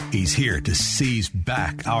America, he's here to seize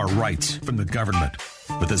back our rights from the government.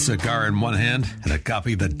 With a cigar in one hand and a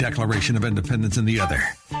copy of the Declaration of Independence in the other,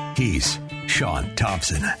 he's Sean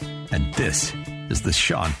Thompson. And this is the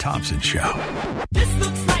Sean Thompson Show. This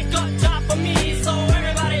looks like a job for me, so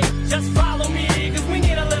everybody just follow me, because we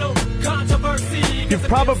need a little controversy. You've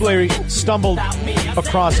probably stumbled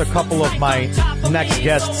across a couple of my next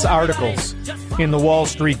guests' articles in the Wall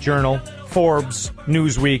Street Journal, Forbes,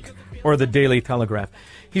 Newsweek, or the Daily Telegraph.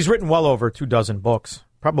 He's written well over 24 books,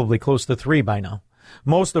 probably close to 3 by now,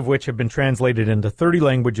 most of which have been translated into 30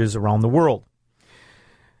 languages around the world.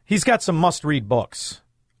 He's got some must-read books.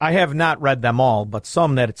 I have not read them all, but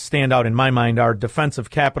some that stand out in my mind are Defense of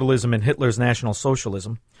Capitalism and Hitler's National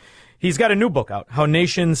Socialism. He's got a new book out, How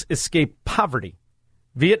Nations Escape Poverty,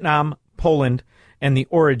 Vietnam, Poland, and the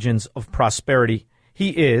Origins of Prosperity. He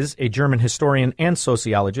is a German historian and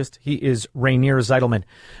sociologist. He is Rainier Zeidelman.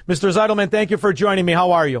 Mr. Zeidelman, thank you for joining me.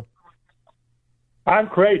 How are you? I'm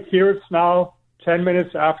great. Here it's now 10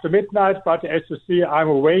 minutes after midnight, but as you see, I'm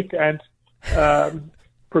awake and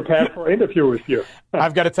prepared for an interview with you.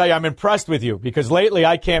 I've got to tell you, I'm impressed with you because lately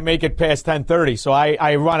I can't make it past 10:30, so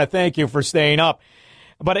I want to thank you for staying up.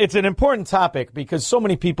 But it's an important topic because so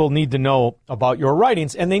many people need to know about your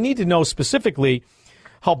writings, and they need to know specifically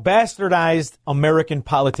how bastardized American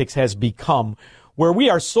politics has become, where we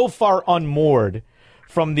are so far unmoored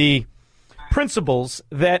from the principles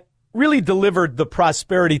that really delivered the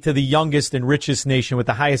prosperity to the youngest and richest nation with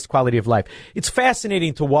the highest quality of life. It's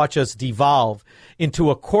fascinating to watch us devolve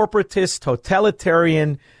into a corporatist,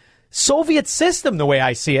 totalitarian Soviet system, the way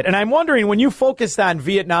I see it. And I'm wondering, when you focused on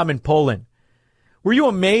Vietnam and Poland, were you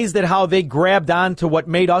amazed at how they grabbed on to what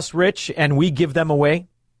made us rich and we give them away?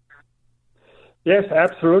 Yes,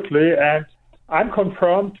 absolutely. And I'm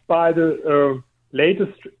confirmed by the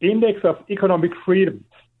latest Index of Economic Freedom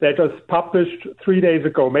that was published 3 days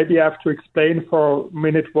ago. Maybe I have to explain for a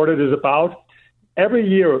minute what it is about. Every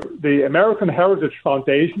year, the American Heritage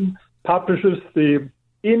Foundation publishes the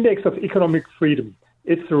Index of Economic Freedom.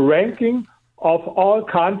 It's a ranking of all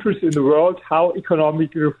countries in the world, how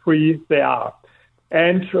economically free they are.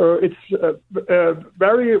 And it's a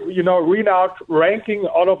very, renowned ranking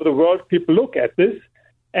all over the world. People look at this.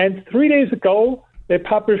 And 3 days ago, they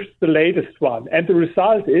published the latest one. And the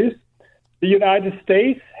result is the United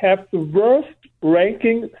States have the worst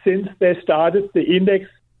ranking since they started the index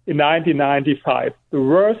in 1995. The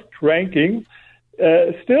worst ranking.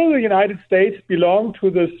 Still, the United States belong to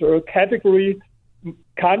this category,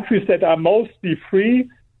 countries that are mostly free,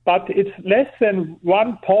 but it's less than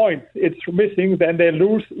 1 point it's missing, then they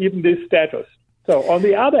lose even this status. So on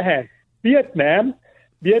the other hand, Vietnam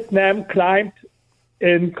climbed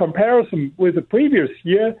in comparison with the previous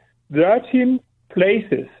year 13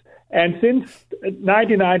 places. And since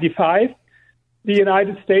 1995, the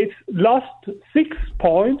United States lost 6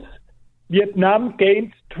 points. Vietnam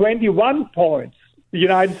gained 21 points. The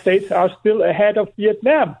United States are still ahead of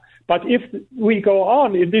Vietnam. But if we go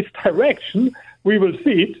on in this direction, we will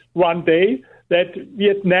see it one day that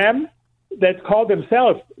Vietnam, that call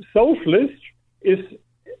themselves socialist, is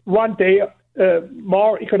one day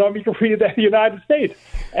more economically free than the United States.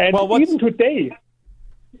 And even today...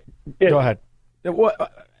 Go ahead.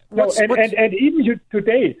 And even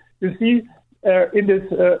today, you see in this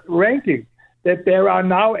ranking that there are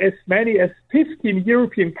now as many as 15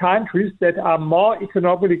 European countries that are more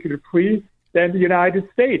economically free than the United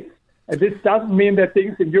States. And this doesn't mean that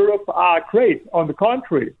things in Europe are great. On the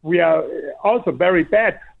contrary, we are also very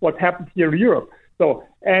bad what happened here in Europe. So,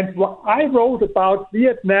 and what I wrote about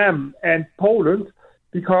Vietnam and Poland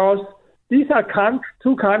because these are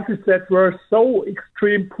two countries that were so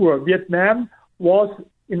extreme poor. Vietnam was,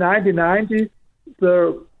 in 1990,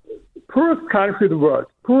 the poorest country in the world,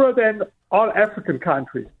 poorer than all African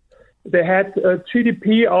countries. They had a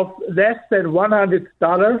GDP of less than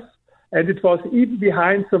 $100, and it was even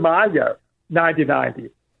behind Somalia, 1990.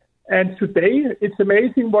 And today, it's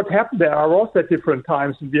amazing what happened there. I was at different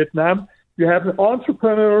times in Vietnam. You have an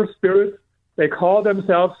entrepreneurial spirit. They call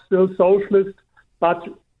themselves still socialist, but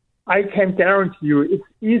I can guarantee you it's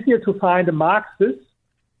easier to find a Marxist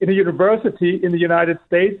in a university in the United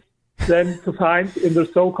States than to find in the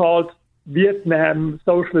so-called Vietnam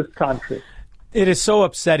socialist country. It is so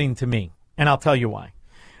upsetting to me, and I'll tell you why.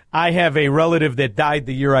 I have a relative that died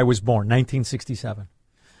the year I was born, 1967.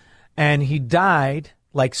 And he died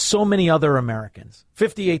like so many other Americans,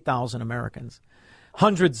 58,000 Americans,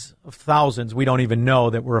 hundreds of thousands we don't even know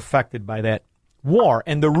that were affected by that war.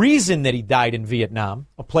 And the reason that he died in Vietnam,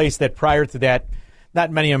 a place that prior to that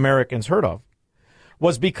not many Americans heard of,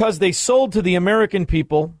 was because they sold to the American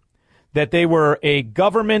people that they were a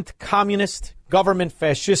government communist, government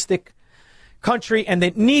fascistic country, and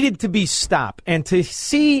that needed to be stopped. And to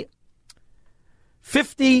see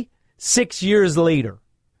 56 years later,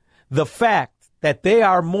 the fact that they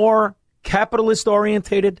are more capitalist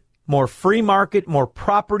orientated, more free market, more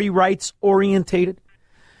property rights orientated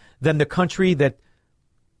than the country that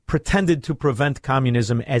pretended to prevent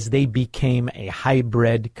communism as they became a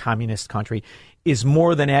hybrid communist country is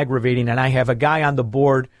more than aggravating. And I have a guy on the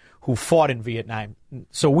board who fought in Vietnam.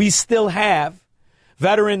 So we still have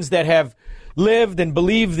veterans that have lived and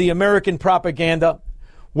believed the American propaganda.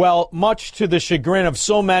 Well, much to the chagrin of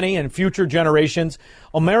so many and future generations,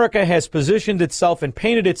 America has positioned itself and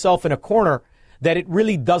painted itself in a corner that it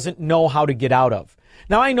really doesn't know how to get out of.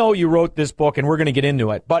 Now, I know you wrote this book, and we're going to get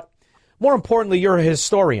into it, but more importantly, you're a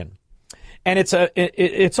historian. And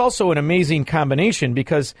it's also an amazing combination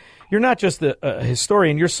because you're not just a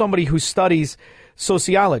historian, you're somebody who studies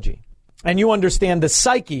sociology. And you understand the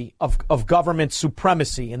psyche of government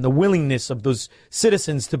supremacy and the willingness of those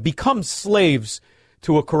citizens to become slaves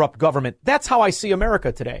to a corrupt government. That's how I see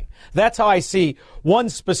America today. That's how I see one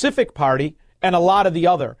specific party and a lot of the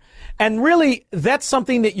other. And really, that's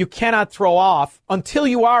something that you cannot throw off until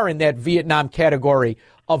you are in that Vietnam category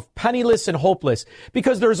of penniless and hopeless,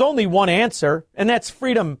 because there's only one answer, and that's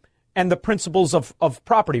freedom and the principles of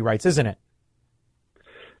property rights, isn't it?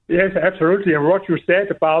 Yes, absolutely. And what you said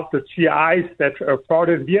about the GIs that fought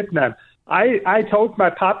in Vietnam, I told my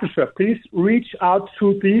publisher, please reach out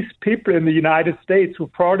to these people in the United States who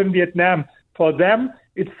fought in Vietnam. For them,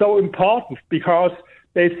 it's so important because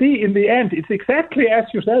they see in the end, it's exactly as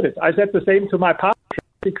you said it. I said the same to my publisher,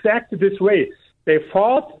 exactly this way. They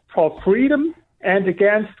fought for freedom and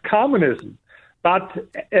against communism. But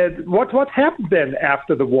what happened then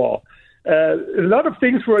after the war? A lot of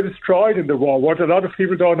things were destroyed in the war. What a lot of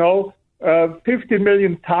people don't know, 15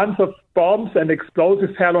 million tons of bombs and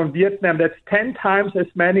explosives fell on Vietnam. That's 10 times as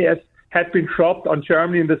many as had been dropped on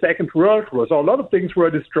Germany in the Second World War. So a lot of things were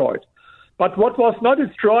destroyed. But what was not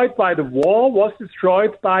destroyed by the war was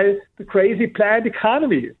destroyed by the crazy planned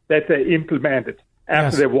economy that they implemented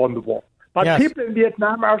after they won the war. But people in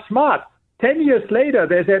Vietnam are smart. 10 years later,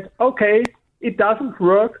 they said, okay, it doesn't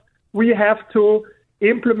work. We have to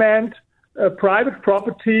implement private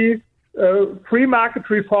property, free market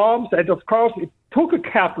reforms. And of course, it took a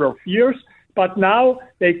couple of years, but now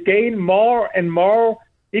they gain more and more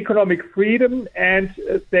economic freedom, and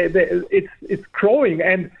it's growing.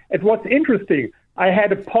 And what's interesting, I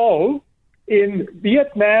had a poll in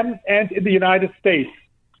Vietnam and in the United States,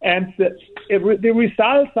 and the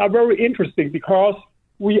results are very interesting because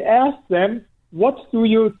we asked them, what do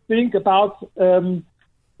you think about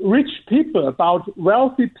rich people, about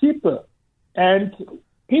wealthy people? And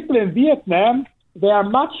people in Vietnam, they are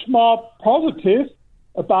much more positive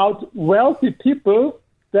about wealthy people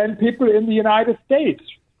than people in the United States.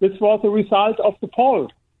 This was a result of the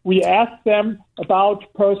poll. We asked them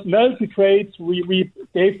about personality traits. We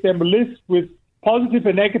gave them a list with positive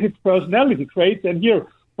and negative personality traits. And here,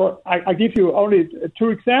 I give you only two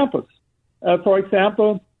examples. For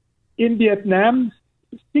example, in Vietnam,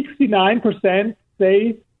 69%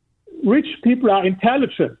 say rich people are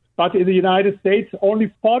intelligent, but in the United States,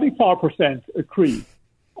 only 44% agree.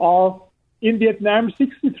 Or in Vietnam,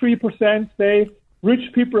 63% say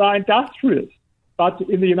rich people are industrious. But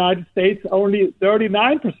in the United States, only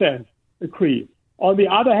 39% agree. On the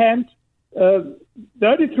other hand,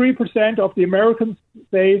 33% of the Americans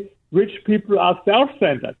say rich people are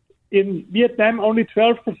self-centered. In Vietnam, only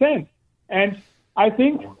 12%. And I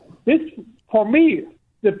think this, for me,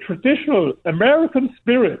 the traditional American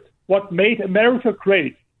spirit, what made America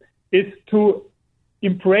great, is to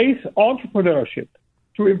embrace entrepreneurship,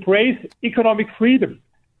 to embrace economic freedom,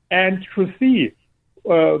 and to see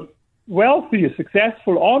wealthy,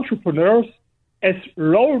 successful entrepreneurs as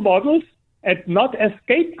role models and not as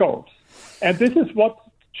scapegoats. And this is what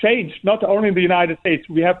changed, not only in the United States.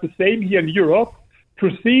 We have the same here in Europe, to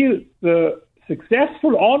see the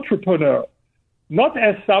successful entrepreneur not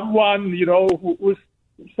as someone, who was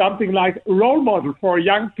something like a role model for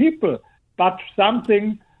young people, but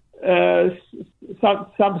something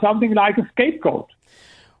something like a scapegoat.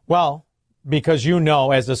 Well, because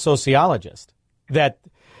as a sociologist, that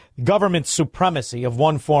government supremacy of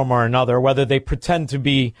one form or another, whether they pretend to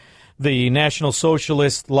be the National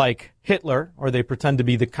Socialist like Hitler or they pretend to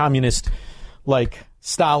be the communist like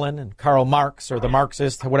Stalin and Karl Marx, or the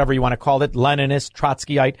Marxist, whatever you want to call it, Leninist,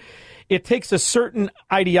 Trotskyite, it takes a certain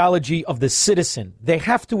ideology of the citizen. They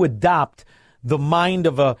have to adopt the mind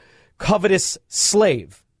of a covetous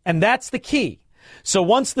slave. And that's the key. So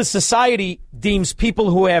once the society deems people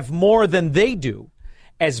who have more than they do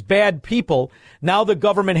as bad people, now the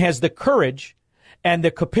government has the courage and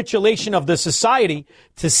the capitulation of the society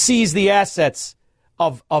to seize the assets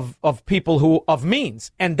of people who of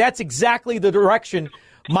means. And that's exactly the direction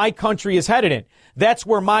my country is headed in. That's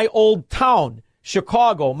where my old town,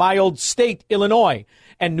 Chicago, my old state, Illinois,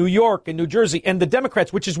 and New York and New Jersey, and the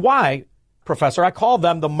Democrats, which is why, Professor, I call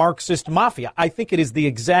them the Marxist mafia. I think it is the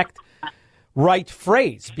exact right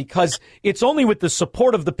phrase, because it's only with the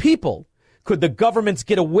support of the people could the governments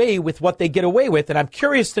get away with what they get away with. And I'm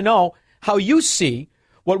curious to know how you see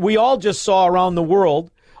what we all just saw around the world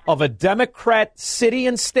of a Democrat city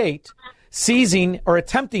and state seizing or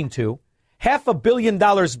attempting to $500 million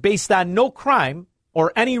based on no crime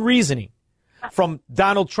or any reasoning from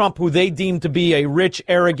Donald Trump, who they deem to be a rich,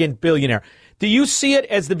 arrogant billionaire. Do you see it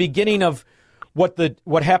as the beginning of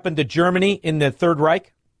what happened to Germany in the Third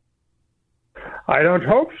Reich? I don't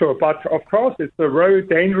hope so, but of course it's a very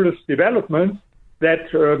dangerous development that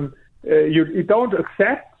you don't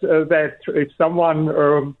accept that if someone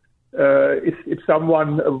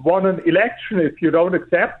won an election, if you don't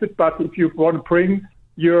accept it, but if you want to bring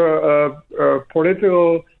your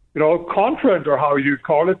political confront, or how you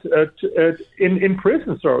call it, in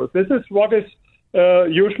prison. So this is what is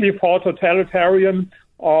usually for totalitarian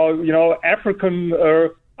or African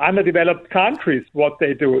underdeveloped countries, what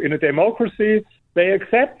they do. In a democracy, they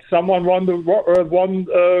accept someone won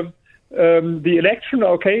the election.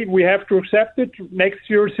 Okay, we have to accept it. Next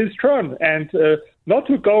year is his turn, and not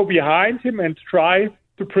to go behind him and try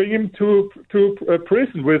to bring him to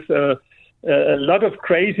prison with a lot of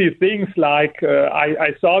crazy things. Like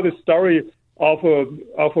I saw the story of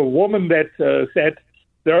a woman that said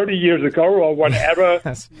 30 years ago or whatever,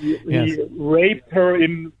 he raped her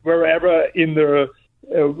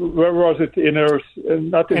where was it, in her,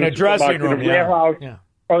 not in a dressing room, in a warehouse,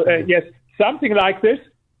 yes, something like this.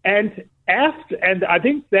 And I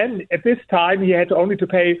think then at this time he had only to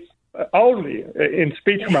pay in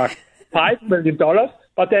speech marks $5 million.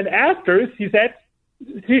 But then after he said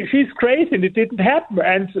she's crazy and it didn't happen.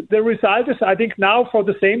 And the result is, I think now for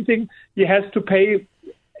the same thing he has to pay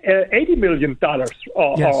 $80 million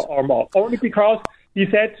or more, only because he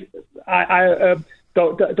said I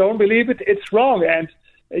don't believe it. It's wrong. And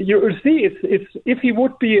you see, it's if he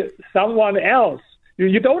would be someone else.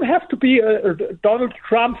 You don't have to be a Donald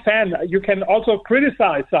Trump fan. You can also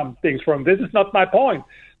criticize some things from. This is not my point,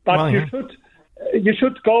 but you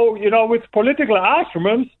should go, with political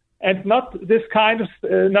arguments and not this kind of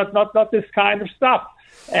not this kind of stuff.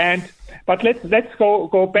 But let's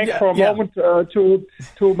go back for a moment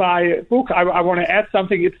to my book. I want to add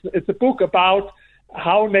something. It's a book about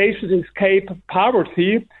how nations escape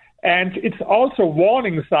poverty, and it's also a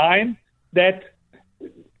warning sign that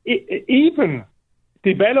even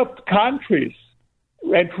developed countries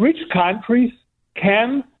and rich countries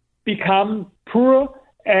can become poor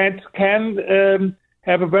and can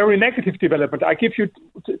have a very negative development. I give you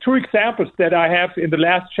two examples that I have in the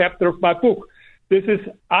last chapter of my book. This is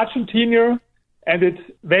Argentina and it's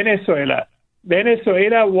Venezuela.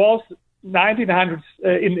 Venezuela was in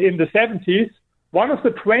the 70s one of the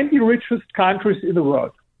 20 richest countries in the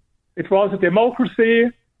world. It was a democracy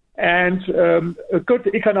and a good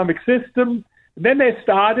economic system. Then they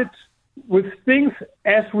started with things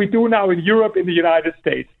as we do now in Europe, in the United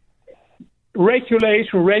States.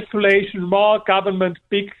 Regulation, more government,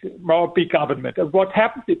 more big government. And what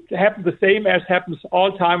happened? It happened the same as happens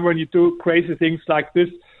all the time when you do crazy things like this.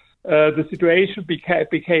 The situation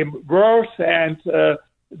became worse, and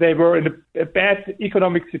they were in a bad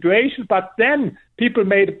economic situation. But then people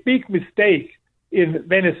made a big mistake in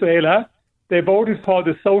Venezuela. They voted for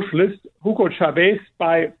the socialist Hugo Chavez.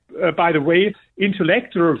 By the way,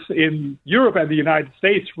 intellectuals in Europe and the United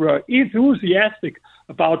States were enthusiastic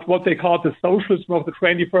about what they called the socialism of the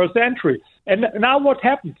 21st century. And now what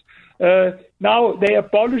happened? Now they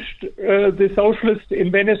abolished the socialist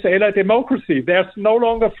in Venezuela democracy. There's no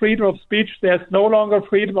longer freedom of speech. There's no longer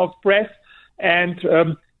freedom of press. And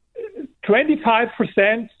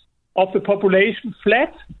 25% of the population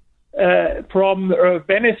fled from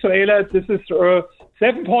Venezuela. This is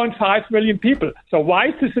 7.5 million people. So why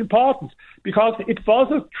is this important? Because it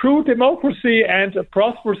was a true democracy and a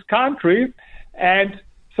prosperous country. And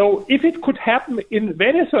so if it could happen in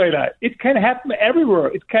Venezuela, it can happen everywhere.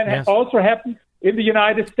 It can also happen in the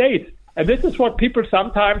United States. And this is what people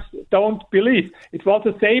sometimes don't believe. It was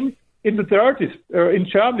the same in the 30s in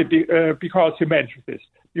Germany, because you mentioned this.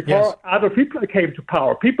 Before Adolf Hitler came to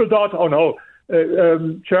power, people thought, oh no,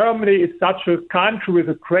 Germany is such a country with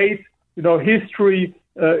a great, history,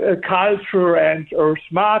 culture, and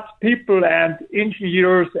smart people and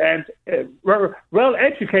engineers and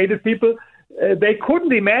well-educated people. They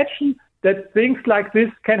couldn't imagine that things like this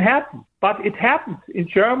can happen. But it happened in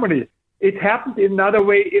Germany. It happened in another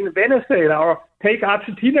way in Venezuela. Or take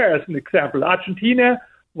Argentina as an example. Argentina,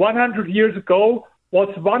 100 years ago,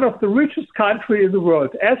 was one of the richest countries in the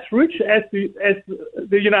world, as rich as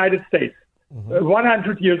the United States,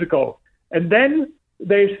 100 years ago. And then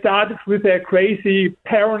they started with their crazy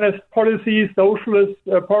Peronist policy, socialist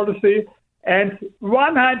policy, and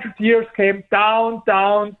 100 years came down.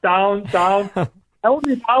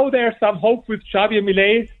 Only now there's some hope with Javier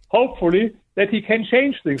Milei, hopefully, that he can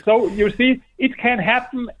change things. So you see, it can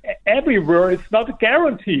happen everywhere. It's not a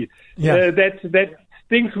guarantee that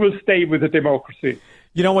things will stay with the democracy.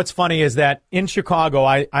 You know what's funny is that in Chicago,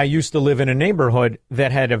 I used to live in a neighborhood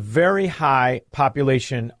that had a very high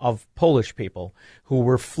population of Polish people who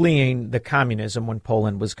were fleeing the communism when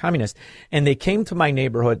Poland was communist. And they came to my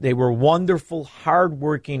neighborhood. They were wonderful,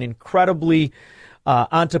 hardworking, incredibly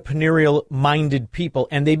entrepreneurial-minded people,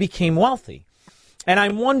 and they became wealthy. And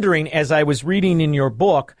I'm wondering, as I was reading in your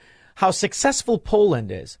book, how successful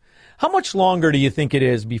Poland is. How much longer do you think it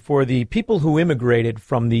is before the people who immigrated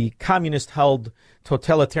from the communist-held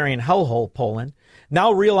totalitarian hellhole Poland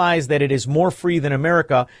now realize that it is more free than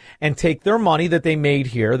America and take their money that they made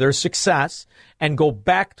here, their success, and go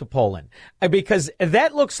back to Poland? Because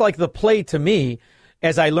that looks like the play to me,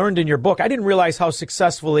 as I learned in your book. I didn't realize how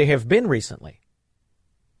successful they have been recently.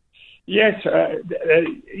 Yes,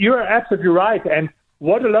 you're absolutely right. And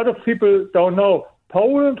what a lot of people don't know,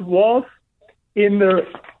 Poland was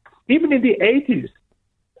even in the 80s,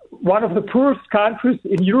 one of the poorest countries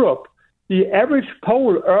in Europe. The average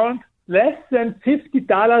Pole earned less than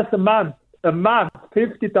 $50 a month,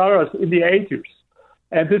 $50 in the 80s.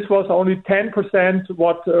 And this was only 10%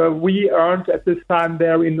 what we earned at this time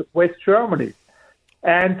there in West Germany.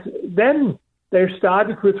 And then they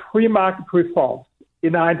started with free market reforms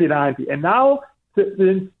in 1990. And now,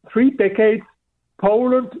 in 3 decades,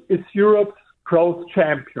 Poland is Europe's growth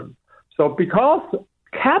champion. So because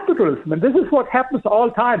capitalism, and this is what happens all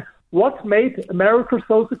the time, what made America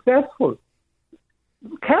so successful?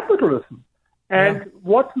 Capitalism. And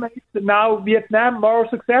what makes now Vietnam more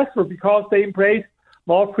successful? Because they embrace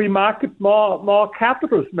more free market, more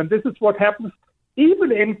capitalism. And this is what happens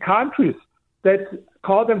even in countries that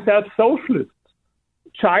call themselves socialists.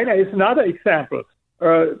 China is another example.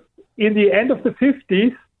 In the end of the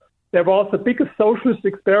 50s, there was the biggest socialist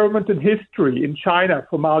experiment in history in China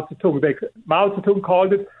for Mao Zedong. Mao Zedong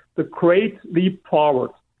called it the Great Leap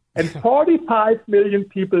Forward. And 45 million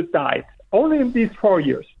people died. Only in these 4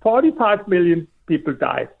 years, 45 million people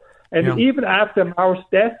died. And even after Mao's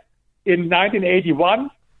death in 1981,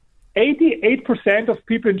 88% of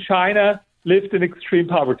people in China lived in extreme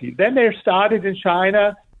poverty. Then they started in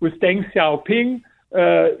China with Deng Xiaoping,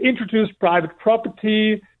 introduced private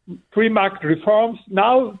property, free market reforms.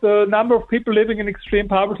 Now the number of people living in extreme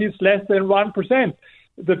poverty is less than 1%.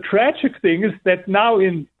 The tragic thing is that now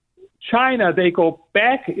in China, they go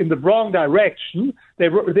back in the wrong direction.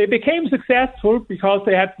 They became successful because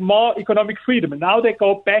they had more economic freedom, and now they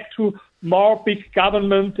go back to more big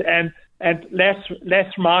government and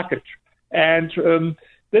less market. And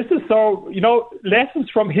this is so, lessons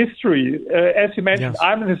from history. As you mentioned,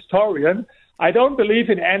 I'm an historian. I don't believe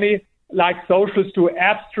in any like socialists do,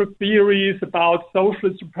 abstract theories about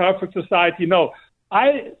socialist and perfect society. No,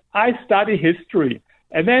 I study history,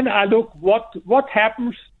 and then I look what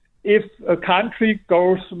happens if a country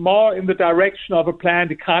goes more in the direction of a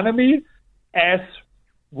planned economy, as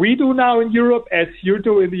we do now in Europe, as you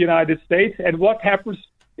do in the United States, and what happens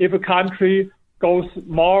if a country goes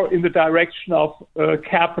more in the direction of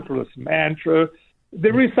capitalism. And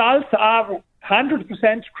the results are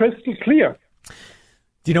 100% crystal clear.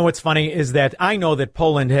 Do you know what's funny is that I know that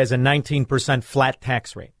Poland has a 19% flat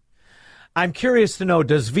tax rate. I'm curious to know,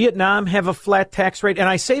 does Vietnam have a flat tax rate? And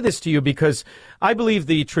I say this to you because I believe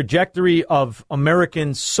the trajectory of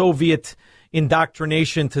American Soviet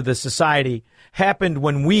indoctrination to the society happened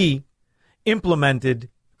when we implemented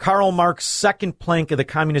Karl Marx's second plank of the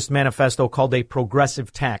Communist Manifesto called a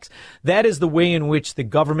progressive tax. That is the way in which the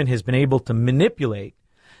government has been able to manipulate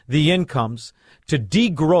the incomes to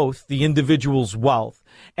degrowth the individual's wealth.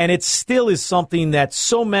 And it still is something that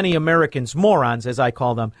so many Americans, morons as I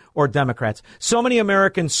call them, or Democrats, so many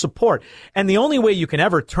Americans support. And the only way you can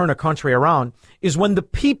ever turn a country around is when the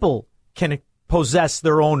people can possess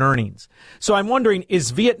their own earnings. So I'm wondering,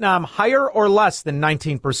 is Vietnam higher or less than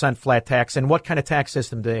 19% flat tax? And what kind of tax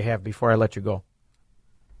system do they have before I let you go?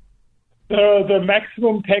 The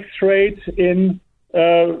maximum tax rate in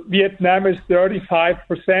Vietnam is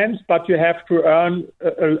 35%, but you have to earn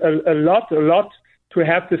a lot to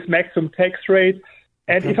have this maximum tax rate.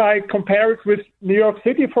 And if I compare it with New York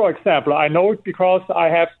City, for example, I know it because I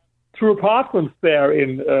have 2 apartments there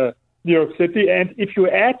in New York City. And if you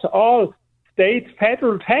add all state,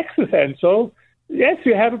 federal taxes and so, yes,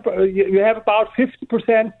 you have about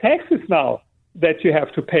 50% taxes now that you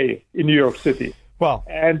have to pay in New York City. Well,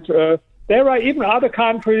 and there are even other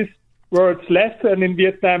countries where it's less than in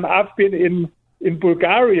Vietnam. I've been in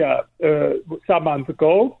Bulgaria some months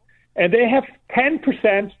ago, and they have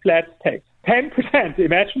 10% flat tax. 10%,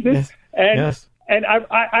 imagine this. Yes. And yes. And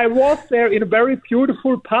I was there in a very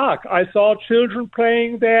beautiful park. I saw children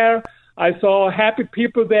playing there. I saw happy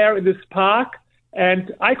people there in this park.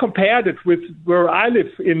 And I compared it with where I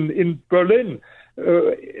live in Berlin.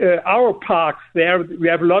 Our parks there, we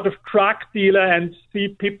have a lot of drug dealer and see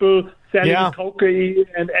people selling cocaine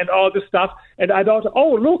and all this stuff. And I thought,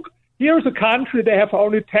 oh, look, here's a country, they have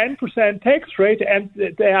only 10% tax rate, and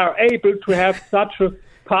they are able to have such a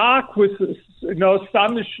park with,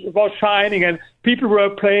 sun was shining and people were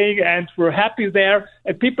playing and were happy there,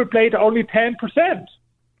 and people paid only 10%.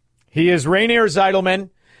 He is Rainier Zeidelman,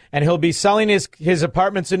 and he'll be selling his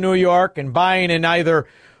apartments in New York and buying in either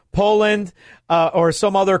Poland or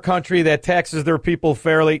some other country that taxes their people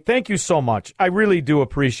fairly. Thank you so much. I really do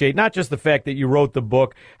appreciate not just the fact that you wrote the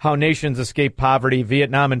book, How Nations Escape Poverty,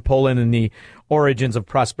 Vietnam and Poland and the Origins of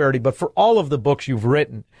Prosperity, but for all of the books you've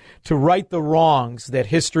written to right the wrongs that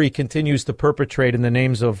history continues to perpetrate in the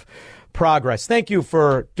names of progress. Thank you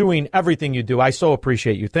for doing everything you do. I so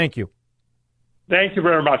appreciate you. Thank you. Thank you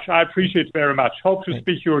very much. I appreciate it very much. Hope to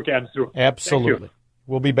speak to you again soon. Absolutely.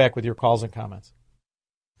 We'll be back with your calls and comments.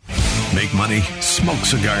 Make money, smoke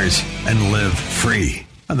cigars, and live free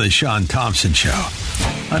on The Sean Thompson Show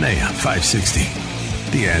on AM 560.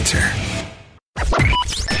 The Answer.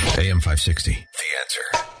 AM 560. The Answer.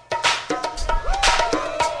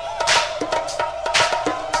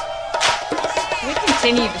 We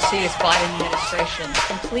continue to see this Biden administration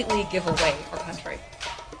completely give away our country.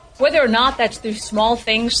 Whether or not that's through small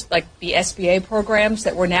things like the SBA programs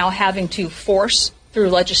that we're now having to force through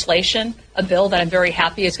legislation, a bill that I'm very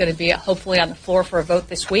happy is going to be hopefully on the floor for a vote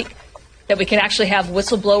this week, that we can actually have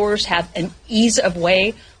whistleblowers have an ease of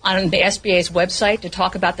way on the SBA's website to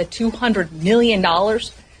talk about the $200 million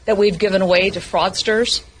that we've given away to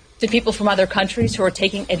fraudsters, to people from other countries who are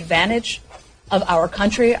taking advantage of our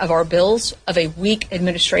country, of our bills, of a weak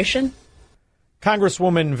administration.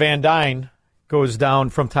 Congresswoman Van Dyne goes down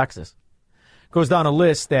from Texas, goes down a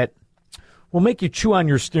list that will make you chew on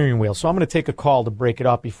your steering wheel. So I'm going to take a call to break it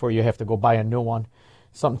up before you have to go buy a new one.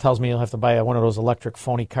 Something tells me you'll have to buy one of those electric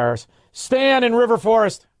phony cars. Stan in River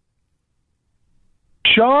Forest.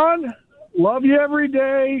 Sean, love you every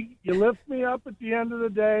day. You lift me up at the end of the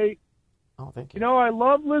day. Oh, thank you. You know, I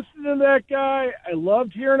love listening to that guy. I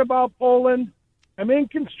loved hearing about Poland. I'm in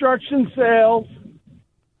construction sales.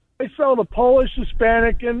 I sell to Polish,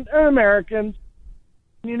 Hispanic, and Americans.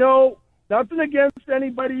 You know, nothing against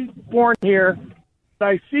anybody born here. But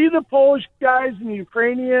I see the Polish guys and the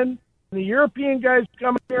Ukrainian and the European guys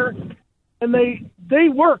coming here, and they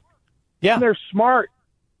work. Yeah. And they're smart.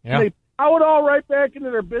 Yeah. And they plow it all right back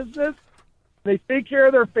into their business. They take care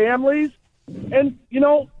of their families. And, you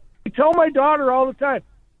know, I tell my daughter all the time,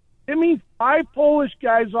 give me 5 Polish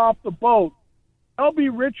guys off the boat. They'll be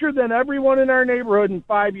richer than everyone in our neighborhood in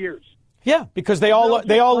 5 years. Yeah, because they all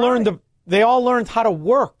learned how to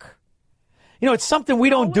work. You know, it's something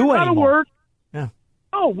we don't do anymore. How to work? Yeah.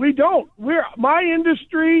 No, we don't. My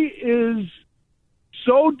industry is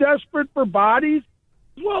so desperate for bodies.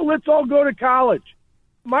 Well, let's all go to college.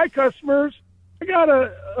 My customers, I got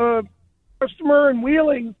a customer in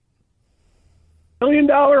Wheeling, $1 million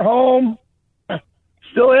home,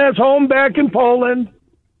 still has home back in Poland,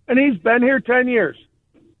 and he's been here 10 years.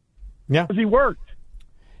 Yeah. Because he worked.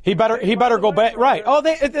 He better go back. Right. Oh,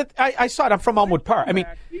 I saw it. I'm from Elmwood Park. I mean,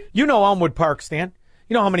 you know Elmwood Park, Stan.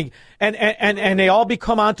 You know how many, and they all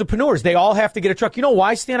become entrepreneurs. They all have to get a truck. You know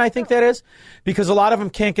why, Stan, I think that is? Because a lot of them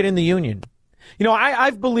can't get in the union. You know,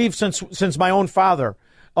 I've believed since my own father,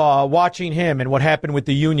 watching him and what happened with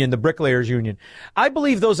the union, the bricklayers union. I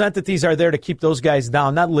believe those entities are there to keep those guys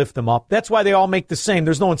down, not lift them up. That's why they all make the same.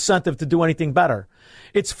 There's no incentive to do anything better.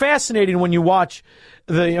 It's fascinating when you watch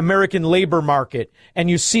the American labor market and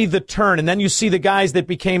you see the turn, and then you see the guys that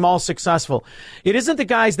became all successful. It isn't the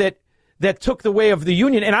guys that took the way of the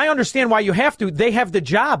union. And I understand why you have to. They have the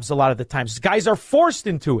jobs a lot of the times. Guys are forced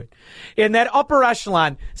into it. And that upper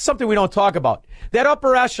echelon, something we don't talk about. That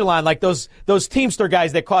upper echelon, like those Teamster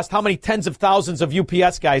guys that cost how many tens of thousands of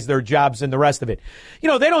UPS guys their jobs and the rest of it. You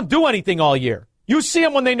know, they don't do anything all year. You see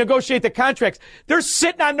them when they negotiate the contracts. They're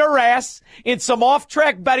sitting on their ass in some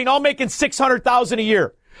off-track betting, all making $600,000 a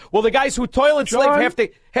year. Well, the guys who toil and slave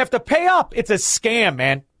have to pay up. It's a scam,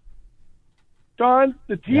 man. John,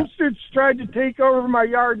 the Teamsters tried to take over my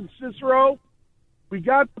yard in Cicero. We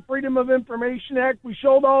got the Freedom of Information Act. We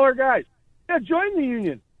showed all our guys. Yeah, join the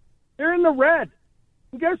union. They're in the red.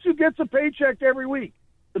 And guess who gets a paycheck every week?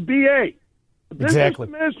 The BA. The business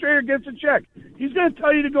administrator gets a check. He's going to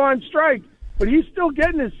tell you to go on strike, but he's still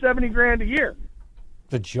getting his $70,000 a year.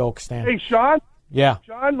 The joke, Stan. Hey, Sean? Yeah.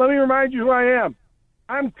 Sean, let me remind you who I am.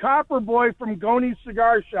 I'm Copper Boy from Goni's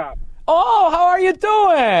Cigar Shop. Oh, how are you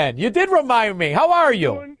doing? You did remind me. How are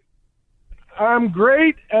you? I'm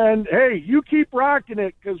great, and hey, you keep rocking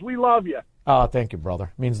it because we love you. Oh, thank you,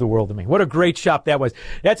 brother. It means the world to me. What a great shop that was.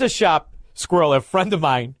 That's a shop, Squirrel, a friend of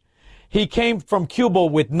mine. He came from Cuba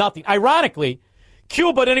with nothing. Ironically,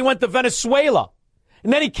 Cuba, then he went to Venezuela.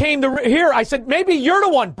 And then he came to here. I said, maybe you're the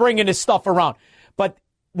one bringing this stuff around. But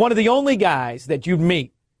one of the only guys that you'd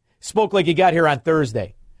meet spoke like he got here on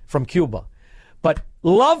Thursday from Cuba, but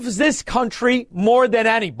loves this country more than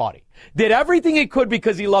anybody. Did everything he could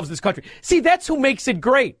because he loves this country. See, that's who makes it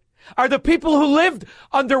great. Are the people who lived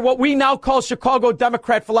under what we now call Chicago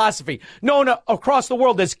Democrat philosophy, known across the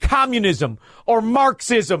world as communism or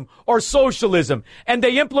Marxism or socialism, and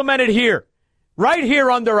they implement it here, right here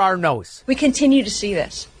under our nose. We continue to see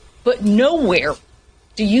this, but nowhere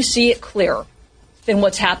do you see it clearer than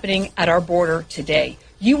what's happening at our border today.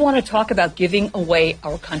 You want to talk about giving away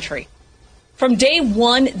our country. From day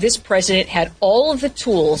one, this president had all of the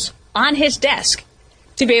tools on his desk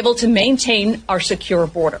to be able to maintain our secure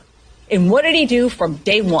border. And what did he do from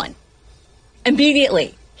day one?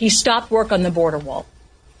 Immediately, he stopped work on the border wall.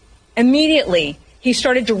 Immediately, he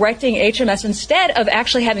started directing HMS instead of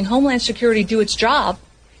actually having Homeland Security do its job.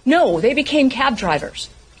 No, they became cab drivers.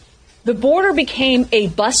 The border became a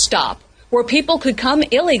bus stop where people could come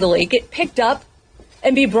illegally, get picked up,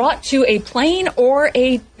 and be brought to a plane or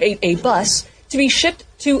a bus to be shipped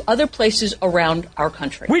to other places around our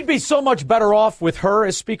country. We'd be so much better off with her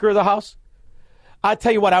as Speaker of the House. I'll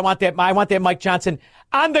tell you what, I want that Mike Johnson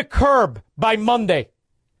on the curb by Monday.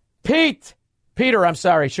 Peter, I'm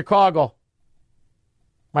sorry, Chicago.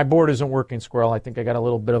 My board isn't working, Squirrel. I think I got a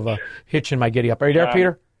little bit of a hitch in my giddy up. Are you there,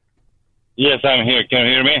 Peter? Yes, I'm here. Can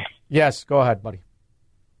you hear me? Yes, go ahead, buddy.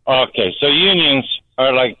 Okay, so unions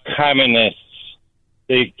are like communists.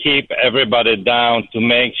 They keep everybody down to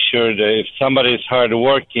make sure that if somebody is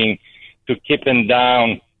hardworking, to keep them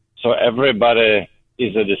down so everybody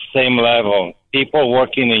is at the same level. People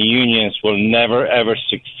working in unions will never, ever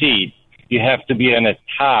succeed. You have to be on the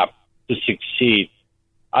top to succeed.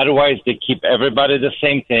 Otherwise, they keep everybody the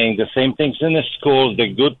same things in the schools.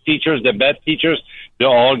 The good teachers, the bad teachers, they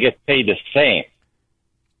all get paid the same.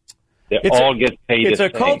 It's a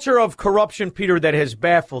culture of corruption, Peter, that has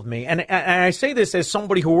baffled me. And I say this as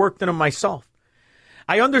somebody who worked in them myself.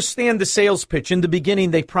 I understand the sales pitch. In the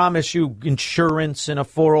beginning, they promise you insurance and a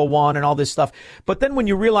 401 and all this stuff. But then when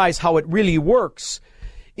you realize how it really works,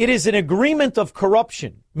 it is an agreement of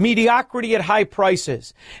corruption, mediocrity at high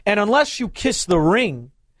prices. And unless you kiss the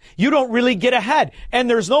ring, you don't really get ahead. And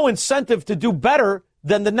there's no incentive to do better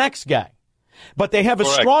than the next guy. But they have a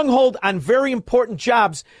stronghold on very important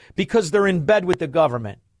jobs because they're in bed with the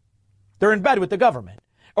government. They're in bed with the government,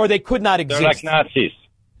 or they could not exist.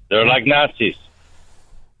 They're like Nazis.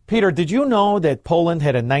 Peter, did you know that Poland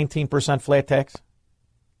had a 19% flat tax?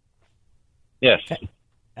 Yes.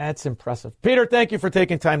 That's impressive. Peter, thank you for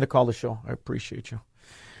taking time to call the show. I appreciate you.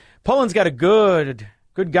 Poland's got a good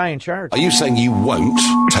guy in charge. Are you saying you won't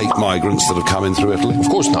take migrants that have come in through Italy? Of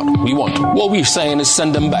course not. We won't. What we're saying is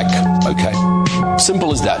send them back. Okay.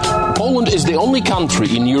 Simple as that. Poland is the only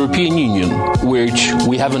country in European Union which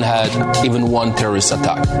we haven't had even one terrorist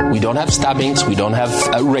attack. We don't have stabbings. We don't have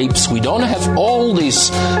rapes. We don't have all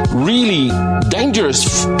these really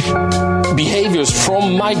dangerous behaviors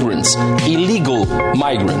from migrants, illegal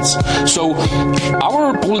migrants. So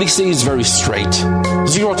our policy is very straight.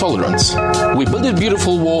 Zero tolerance. We built a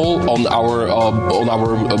beautiful wall on our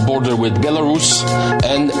border with Belarus,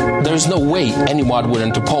 and there's no way anyone would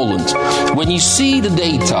enter Poland. When you see the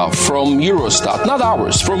data from Eurostat, not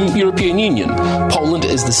ours, from European Union, Poland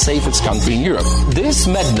is the safest country in Europe. This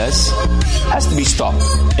madness has to be stopped.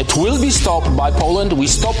 It will be stopped by Poland. We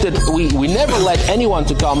stopped it. We never let anyone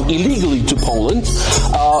to come illegally to Poland.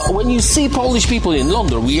 When you see Polish people in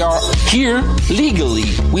London, we are here legally.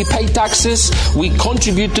 We pay taxes. We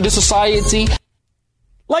contribute to the society.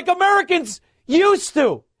 Like Americans used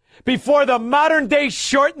to before the modern-day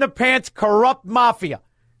short-in-the-pants corrupt mafia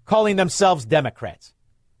calling themselves Democrats.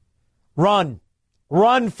 Run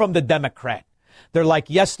from the Democrat. They're like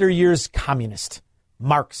yesteryear's communist,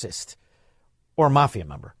 Marxist, or mafia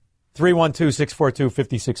member.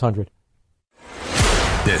 312-642-5600.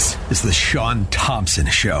 This is the Sean Thompson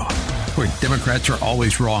Show, where Democrats are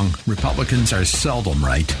always wrong, Republicans are seldom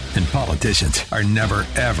right, and politicians are never,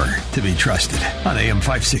 ever to be trusted. On AM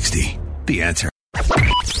 560, The Answer.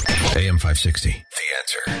 AM 560, The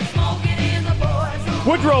Answer.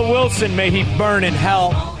 Woodrow Wilson, may he burn in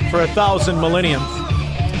hell for 1,000 millenniums,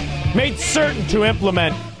 made certain to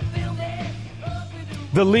implement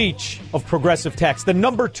the leech of progressive tax, the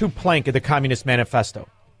number 2 plank of the Communist Manifesto.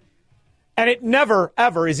 And it never,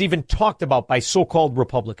 ever is even talked about by so-called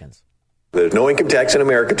Republicans. There's no income tax in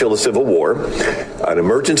America till the Civil War. An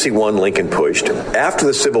emergency one Lincoln pushed. After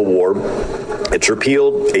the Civil War, it's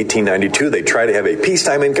repealed. 1892, they try to have a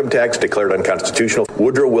peacetime income tax declared unconstitutional.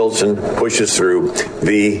 Woodrow Wilson pushes through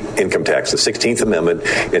the income tax, the 16th Amendment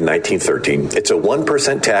in 1913. It's a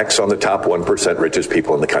 1% tax on the top 1% richest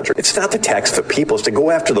people in the country. It's not to tax the people, it's to go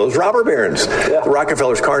after those robber barons. The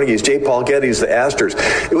Rockefellers, Carnegies, J. Paul Gettys, the Astors.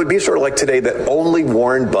 It would be sort of like today that only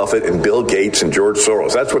Warren Buffett and Bill Gates and George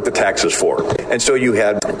Soros, that's what the tax is for. And so you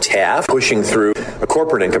had Taft pushing through a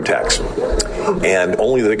corporate income tax. And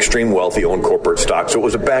only the extreme wealthy own corporate stock. So it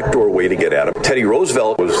was a backdoor way to get at it. Teddy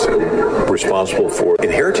Roosevelt was responsible for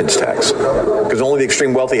inheritance tax because only the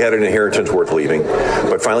extreme wealthy had an inheritance worth leaving.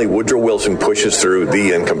 But finally, Woodrow Wilson pushes through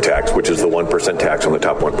the income tax, which is the 1% tax on the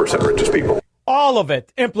top 1% richest people. All of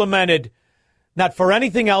it implemented not for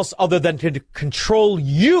anything else other than to control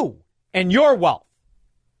you and your wealth.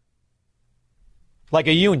 Like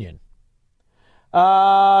a union.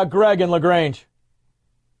 Greg in LaGrange.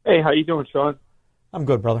 Hey, how you doing, Sean? I'm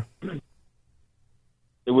good, brother.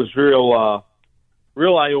 It was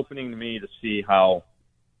real eye-opening to me to see how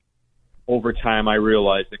over time I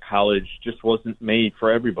realized that college just wasn't made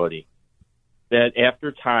for everybody. That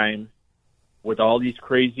after time, with all these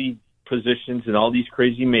crazy positions and all these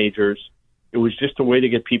crazy majors, it was just a way to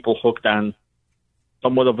get people hooked on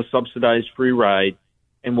somewhat of a subsidized free ride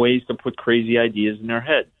and ways to put crazy ideas in their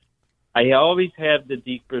head. I always have the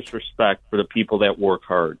deepest respect for the people that work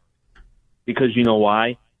hard. Because you know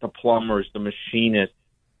why? The plumbers, the machinists,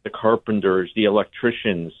 the carpenters, the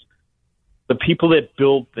electricians, the people that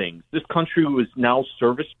build things. This country is now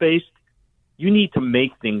service-based. You need to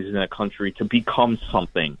make things in a country to become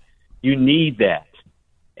something. You need that.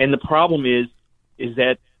 And the problem is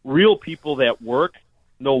that real people that work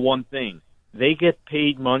know one thing. They get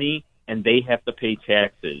paid money and they have to pay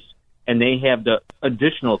taxes. And they have the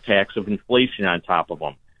additional tax of inflation on top of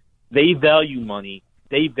them. They value money.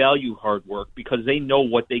 They value hard work because they know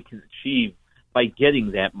what they can achieve by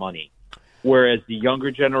getting that money. Whereas the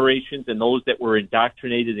younger generations and those that were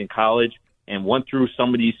indoctrinated in college and went through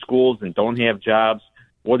some of these schools and don't have jobs,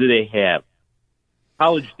 what do they have?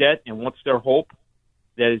 College debt, and what's their hope?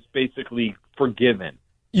 That is basically forgiven.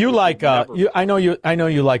 You like I know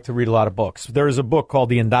you like to read a lot of books. There is a book called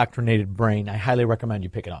The Indoctrinated Brain. I highly recommend you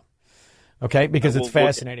pick it up. Okay, because it's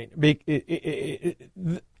fascinating.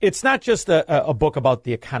 It's not just a book about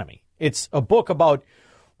the economy. It's a book about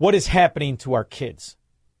what is happening to our kids.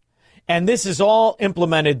 And this is all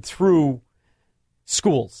implemented through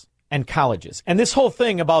schools and colleges. And this whole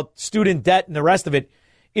thing about student debt and the rest of it,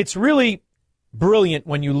 it's really brilliant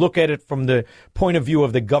when you look at it from the point of view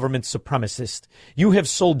of the government supremacist. You have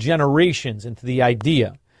sold generations into the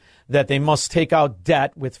idea that they must take out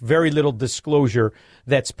debt with very little disclosure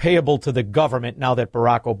that's payable to the government now that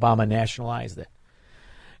Barack Obama nationalized it.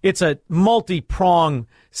 It's a multi-pronged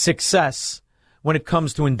success when it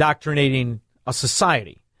comes to indoctrinating a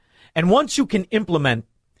society. And once you can implement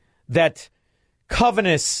that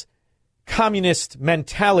covenant communist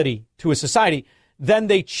mentality to a society, then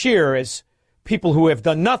they cheer as people who have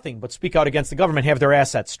done nothing but speak out against the government have their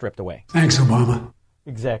assets stripped away. Thanks, Obama.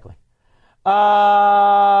 Exactly.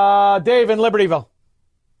 Dave in Libertyville.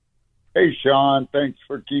 Hey, Sean. Thanks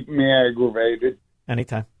for keeping me aggravated.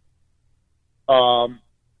 Anytime.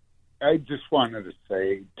 I just wanted to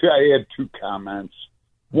say, I had two comments.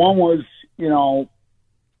 One was,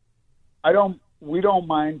 we don't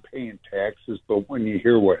mind paying taxes, but when you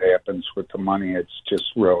hear what happens with the money, it's just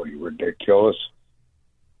really ridiculous.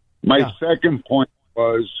 My second point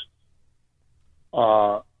was,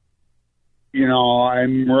 I'm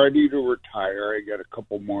ready to retire. I got a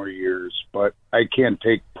couple more years, but I can't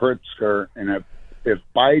take Pritzker. And if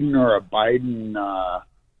Biden or a Biden,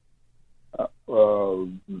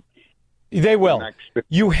 they will.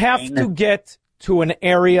 You have to get to an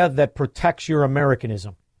area that protects your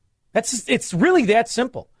Americanism. It's really that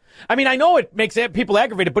simple. I mean, I know it makes people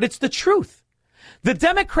aggravated, but it's the truth. The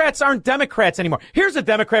Democrats aren't Democrats anymore. Here's a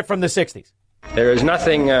Democrat from the 60s. There is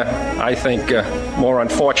nothing, I think, more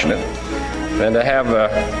unfortunate than to have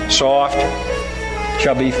soft,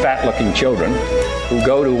 chubby, fat-looking children who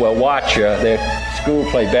go to watch their school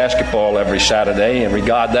play basketball every Saturday and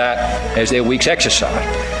regard that as their week's exercise.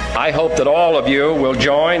 I hope that all of you will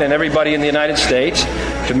join, and everybody in the United States,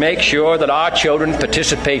 to make sure that our children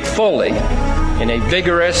participate fully in a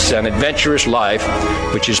vigorous and adventurous life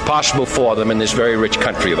which is possible for them in this very rich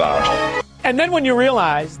country of ours. And then when you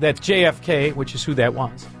realize that JFK, which is who that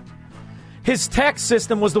was, his tax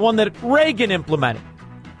system was the one that Reagan implemented.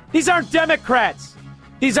 These aren't Democrats.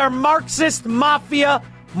 These are Marxist mafia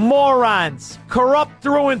morons, corrupt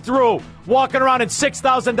through and through, walking around in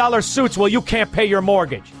 $6,000 suits while you can't pay your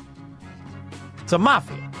mortgage. It's a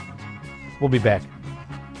mafia. We'll be back.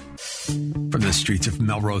 From the streets of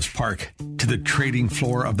Melrose Park to the trading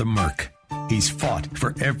floor of the Merc, he's fought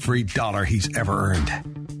for every dollar he's ever earned.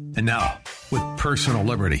 And now, with personal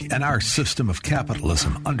liberty and our system of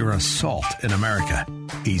capitalism under assault in America,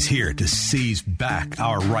 he's here to seize back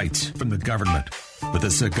our rights from the government. With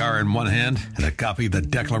a cigar in one hand and a copy of the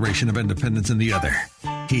Declaration of Independence in the other,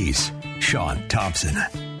 he's Sean Thompson.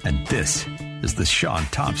 And this is The Sean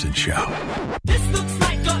Thompson Show. This looks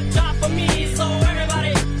like a job for me, so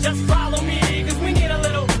everybody just follow me, because we need a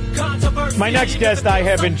little controversy. My next guest, I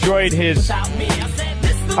have enjoyed his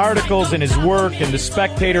articles and his work in The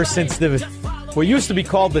Spectator since what used to be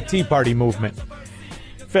called the Tea Party movement.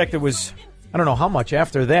 In fact, it was, I don't know how much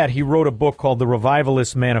after that, he wrote a book called The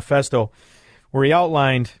Revivalist Manifesto, where he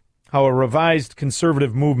outlined how a revised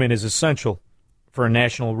conservative movement is essential for a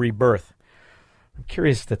national rebirth. I'm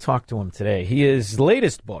curious to talk to him today. His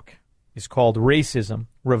latest book is called Racism,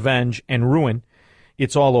 Revenge, and Ruin.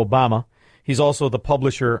 It's all Obama. He's also the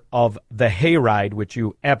publisher of The Hayride, which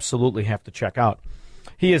you absolutely have to check out.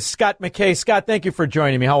 He is Scott McKay. Scott, thank you for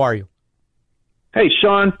joining me. How are you? Hey,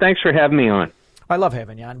 Sean. Thanks for having me on. I love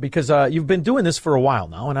having you on because you've been doing this for a while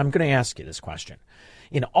now, and I'm going to ask you this question.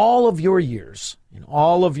 In all of your years, in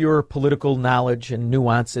all of your political knowledge and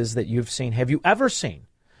nuances that you've seen, have you ever seen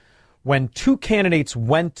when two candidates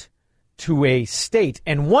went to a state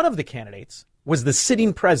and one of the candidates was the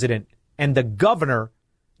sitting president and the governor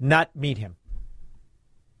not meet him?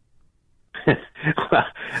 Well,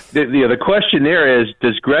 the question there is,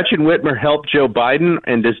 does Gretchen Whitmer help Joe Biden,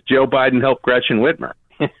 and does Joe Biden help Gretchen Whitmer?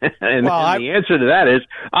 and the answer to that is,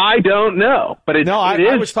 I don't know. But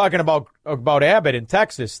I was talking about Abbott in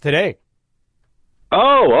Texas today.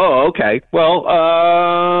 Oh, okay. Well,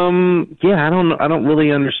 yeah, I don't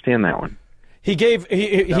really understand that one. That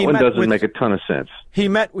one doesn't make a ton of sense. He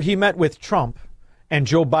met with Trump, and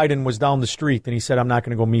Joe Biden was down the street, and he said, "I'm not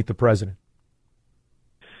going to go meet the president."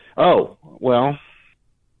 Oh, well,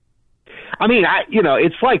 I mean,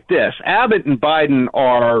 it's like this. Abbott and Biden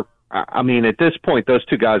are, at this point, those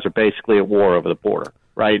two guys are basically at war over the border,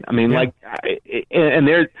 right? I mean, I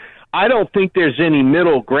don't think there's any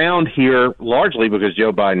middle ground here, largely because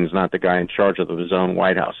Joe Biden's not the guy in charge of his own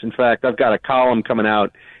White House. In fact, I've got a column coming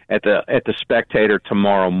out at the Spectator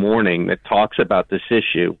tomorrow morning that talks about this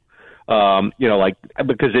issue. Because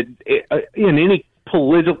in any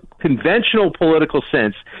conventional political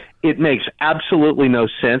sense, it makes absolutely no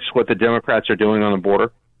sense what the Democrats are doing on the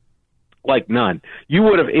border. like none. You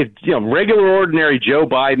would have, if regular, ordinary Joe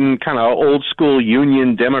Biden, kind of old school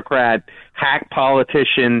union Democrat hack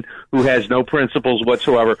politician who has no principles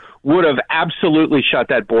whatsoever, would have absolutely shut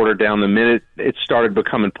that border down the minute it started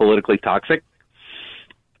becoming politically toxic.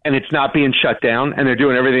 And it's not being shut down, and they're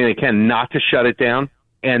doing everything they can not to shut it down.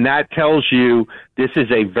 And that tells you this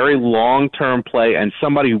is a very long-term play, and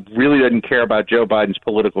somebody who really doesn't care about Joe Biden's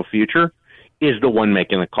political future is the one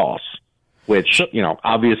making the calls, which,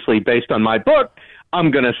 obviously, based on my book,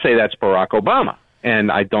 I'm going to say that's Barack Obama,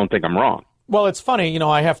 and I don't think I'm wrong. Well, it's funny,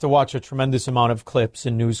 I have to watch a tremendous amount of clips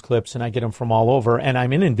and news clips, and I get them from all over, and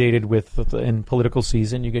I'm inundated with, in political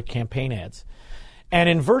season, you get campaign ads. And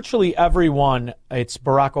in virtually every one, it's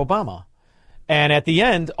Barack Obama. And at the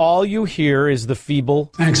end, all you hear is the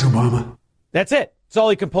feeble, "Thanks, Obama." That's it. It's all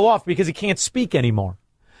he can pull off because he can't speak anymore.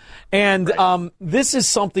 And this is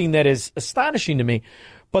something that is astonishing to me.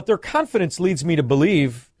 But their confidence leads me to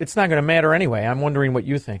believe it's not going to matter anyway. I'm wondering what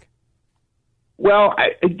you think. Well,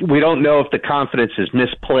 we don't know if the confidence is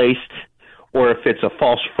misplaced or if it's a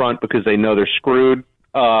false front because they know they're screwed.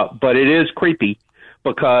 But it is creepy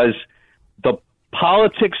because the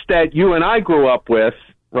politics that you and I grew up with,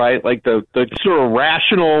 right, like the sort of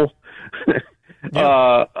rational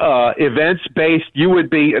events based, you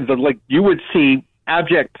would see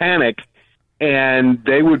abject panic, and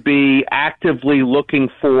they would be actively looking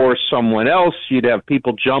for someone else. You'd have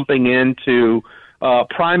people jumping into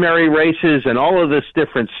primary races and all of this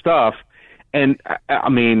different stuff. And I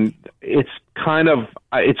mean, it's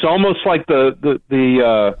almost like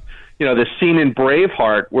the scene in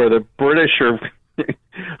Braveheart where the British are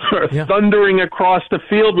thundering across the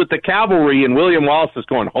field with the cavalry, and William Wallace is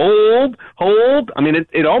going, hold. I mean,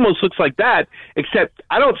 it almost looks like that, except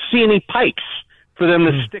I don't see any pikes for them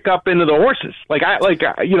to stick up into the horses. I've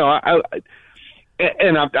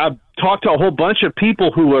talked to a whole bunch of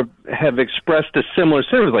people who have expressed a similar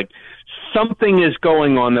sentiment, like something is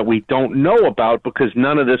going on that we don't know about because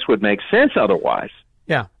none of this would make sense otherwise.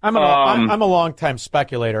 Yeah, I'm a long-time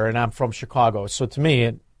speculator, and I'm from Chicago, so to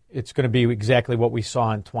me, it's going to be exactly what we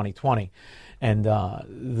saw in 2020. And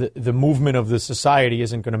the movement of the society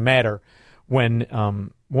isn't going to matter when,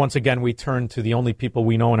 once again, we turn to the only people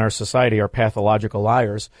we know in our society are pathological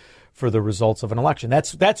liars for the results of an election.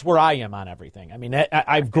 That's where I am on everything. I mean,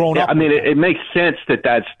 I've grown up. I mean, it makes sense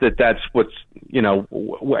that's what's,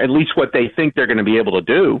 at least what they think they're going to be able to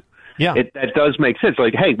do. Yeah. That does make sense.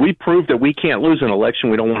 Like, hey, we proved that we can't lose an election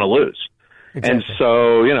we don't want to lose. Exactly. And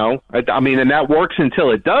so, and that works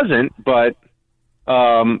until it doesn't, but,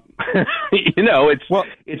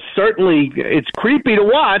 it's creepy to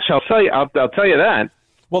watch. I'll tell you that.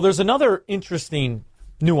 Well, there's another interesting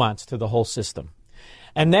nuance to the whole system,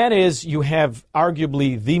 and that is you have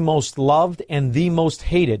arguably the most loved and the most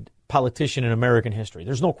hated politician in American history.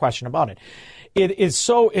 There's no question about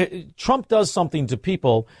it. Trump does something to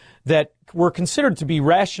people that were considered to be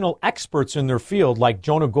rational experts in their field, like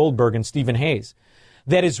Jonah Goldberg and Stephen Hayes,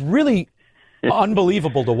 that is really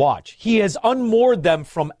unbelievable to watch. He has unmoored them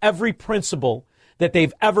from every principle that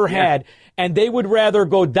they've ever had, and they would rather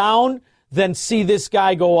go down than see this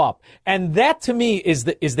guy go up. And that, to me, is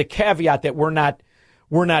the caveat that we're not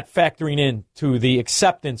factoring in to the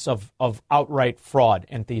acceptance of outright fraud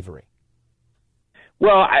and thievery.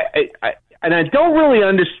 Well, I don't really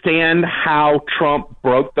understand how Trump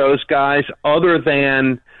broke those guys, other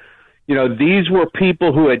than, these were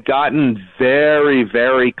people who had gotten very,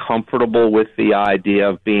 very comfortable with the idea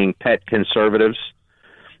of being pet conservatives,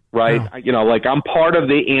 right? Yeah. I'm part of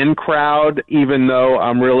the in crowd, even though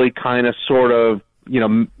I'm really kind of sort of,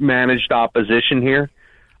 managed opposition here.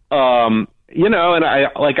 And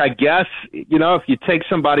I guess, if you take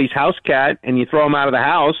somebody's house cat and you throw them out of the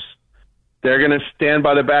house, they're going to stand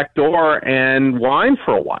by the back door and whine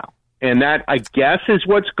for a while. And that, I guess, is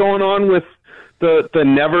what's going on with the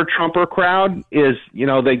never Trumper crowd is,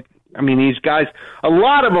 these guys, a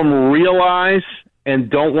lot of them realize and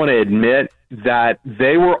don't want to admit that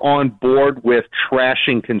they were on board with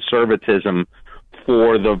trashing conservatism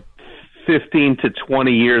for the 15 to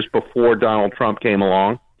 20 years before Donald Trump came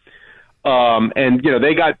along.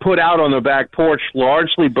 They got put out on the back porch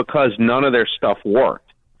largely because none of their stuff worked.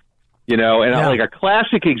 Like a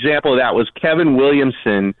classic example of that was Kevin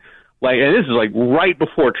Williamson. And this is right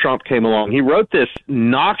before Trump came along. He wrote this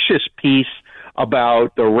noxious piece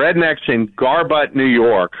about the rednecks in Garbutt, New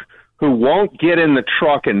York, who won't get in the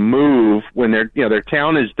truck and move when their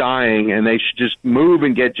town is dying, and they should just move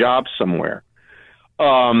and get jobs somewhere.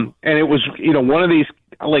 And it was one of these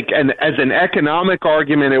and as an economic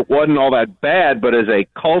argument, it wasn't all that bad, but as a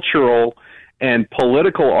cultural and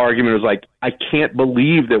political argument is like, I can't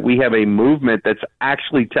believe that we have a movement that's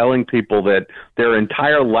actually telling people that their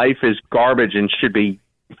entire life is garbage and should be,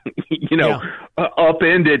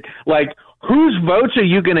 upended. Like, whose votes are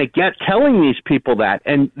you going to get telling these people that?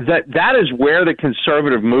 And that is where the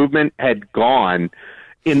conservative movement had gone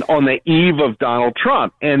on the eve of Donald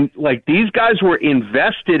Trump. And like, these guys were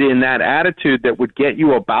invested in that attitude that would get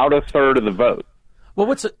you about a third of the vote. Well,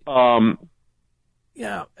 what's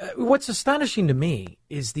astonishing to me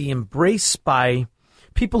is the embrace by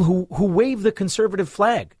people who wave the conservative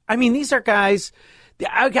flag. I mean, these are guys,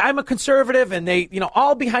 I'm a conservative, and they,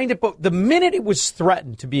 all behind it. But the minute it was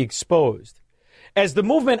threatened to be exposed as the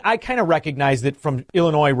movement, I kind of recognized it from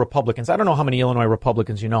Illinois Republicans. I don't know how many Illinois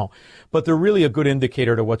Republicans you know, but they're really a good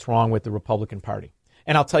indicator to what's wrong with the Republican Party.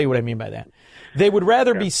 And I'll tell you what I mean by that. They would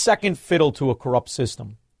rather be second fiddle to a corrupt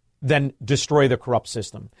system than destroy the corrupt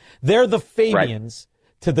system. They're the Fabians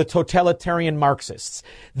to the totalitarian Marxists.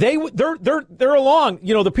 They're along.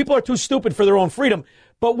 The people are too stupid for their own freedom,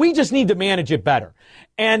 but we just need to manage it better.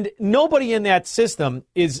 And nobody in that system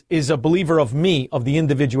is a believer of the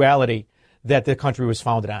individuality that the country was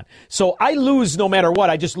founded on. So I lose no matter what.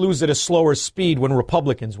 I just lose at a slower speed when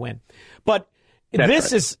Republicans win. But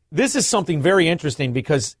this is something very interesting,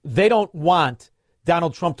 because they don't want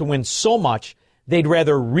Donald Trump to win so much. They'd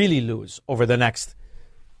rather really lose over the next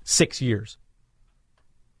 6 years.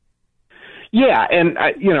 Yeah, and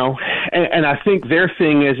I think their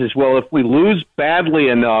thing is well, if we lose badly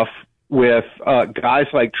enough with guys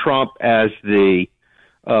like Trump as the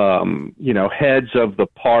heads of the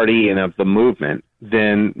party and of the movement,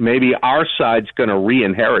 then maybe our side's going to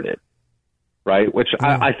re-inherit it, right? Which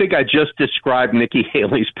I think I just described Nikki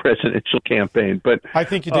Haley's presidential campaign, but I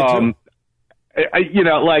think you did too. There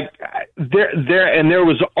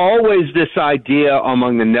was always this idea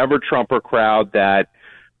among the Never Trumper crowd that,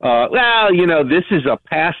 this is a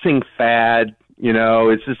passing fad.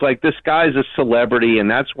 It's just like, this guy's a celebrity and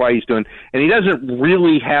that's why he's doing, and he doesn't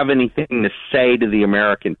really have anything to say to the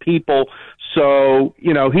American people. So,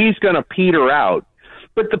 he's going to peter out.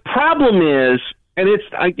 But the problem is, and it's,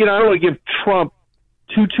 I don't want to give Trump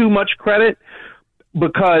too much credit,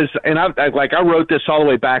 because, and I wrote this all the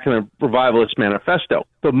way back in the Revivalist Manifesto,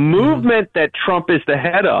 the movement that Trump is the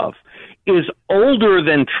head of is older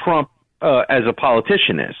than Trump as a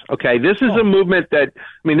politician is. Okay, this is a movement that,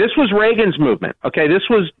 this was Reagan's movement. Okay, this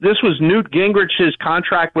was Newt Gingrich's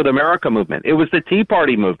Contract with America movement. It was the Tea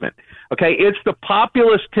Party movement. Okay, it's the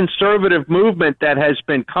populist conservative movement that has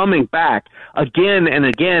been coming back again and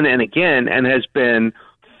again and again, and has been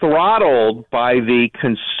throttled by the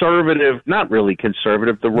conservative, not really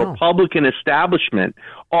conservative, the Republican establishment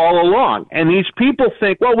all along. And these people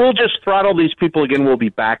think, well, we'll just throttle these people again, we'll be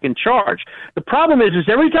back in charge. The problem is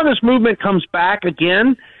every time this movement comes back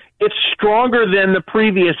again, it's stronger than the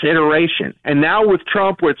previous iteration. And now with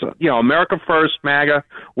Trump, where it's, America First, MAGA,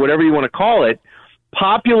 whatever you want to call it,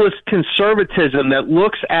 populist conservatism that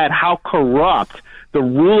looks at how corrupt the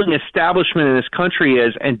ruling establishment in this country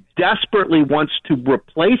is and desperately wants to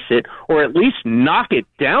replace it, or at least knock it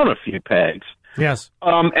down a few pegs. Yes.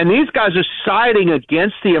 And these guys are siding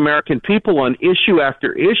against the American people on issue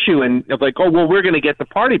after issue, and like, oh, well, we're going to get the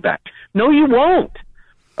party back. No, you won't.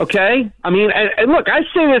 Okay? And look, I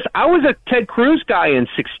say this, I was a Ted Cruz guy in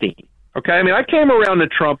 2016. Okay? I came around to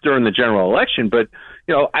Trump during the general election, but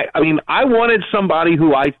I wanted somebody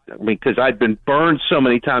who because I'd been burned so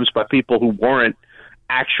many times by people who weren't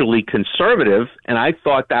actually conservative, and I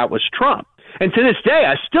thought that was Trump. And to this day,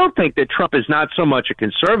 I still think that Trump is not so much a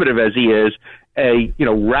conservative as he is a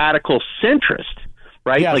radical centrist,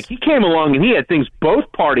 right? Yes. Like, he came along and he had things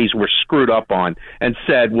both parties were screwed up on and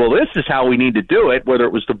said, well, this is how we need to do it, whether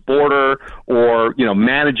it was the border or,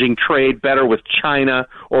 managing trade better with China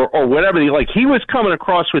or whatever. Like, he was coming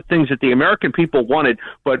across with things that the American people wanted,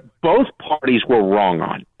 but both parties were wrong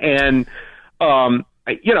on. And,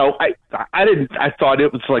 I thought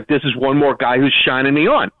it was like, this is one more guy who's shining me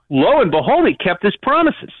on. Lo and behold, he kept his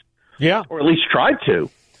promises. Yeah. Or at least tried to.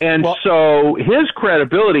 And so his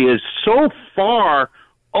credibility is so far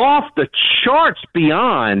off the charts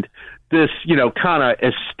beyond this, kind of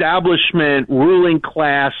establishment, ruling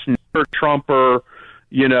class, Trumper,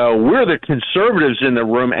 we're the conservatives in the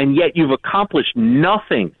room, and yet you've accomplished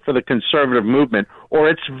nothing for the conservative movement or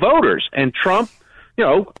its voters. And Trump,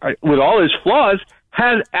 with all his flaws,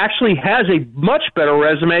 has a much better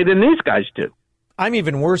resume than these guys do. I'm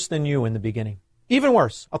even worse than you in the beginning. Even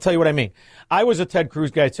worse. I'll tell you what I mean. I was a Ted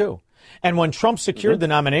Cruz guy, too. And when Trump secured the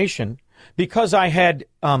nomination, because I had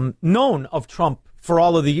known of Trump for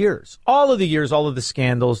all of the years, all of the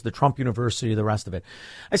scandals, the Trump University, the rest of it.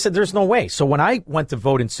 I said, there's no way. So when I went to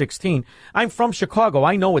vote in 2016, I'm from Chicago.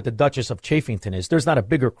 I know what the Duchess of Chafington is. There's not a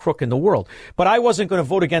bigger crook in the world. But I wasn't going to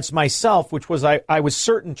vote against myself, which was I was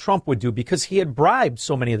certain Trump would do because he had bribed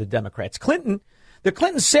so many of the Democrats. The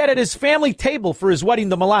Clintons sat at his family table for his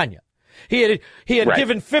wedding to Melania. He had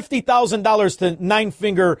given $50,000 to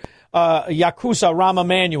nine-finger Yakuza Rahm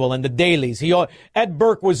Emanuel and the Dailies. Ed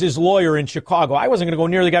Burke was his lawyer in Chicago. I wasn't going to go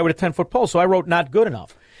near the guy with a 10-foot pole, so I wrote not good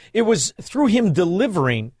enough. It was through him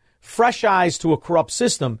delivering fresh eyes to a corrupt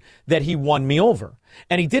system that he won me over.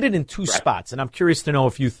 And he did it in two spots. And I'm curious to know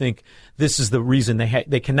if you think this is the reason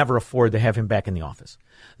they can never afford to have him back in the office.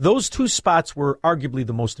 Those two spots were arguably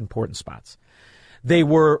the most important spots. They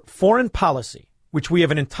were foreign policy, which we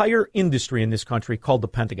have an entire industry in this country called the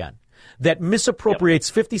Pentagon that misappropriates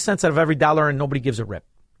 50 cents out of every dollar and nobody gives a rip.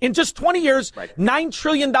 In just 20 years, $9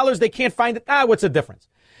 trillion, they can't find it. What's the difference?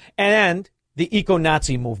 And the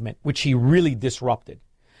eco-Nazi movement, which he really disrupted.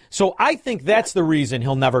 So I think that's the reason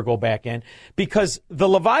he'll never go back in, because the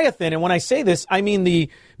Leviathan, and when I say this, I mean the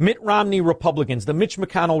Mitt Romney Republicans, the Mitch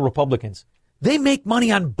McConnell Republicans, they make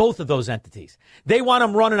money on both of those entities. They want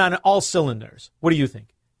them running on all cylinders. What do you think?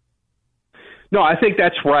 No, I think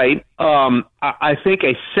that's right. I think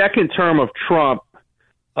a second term of Trump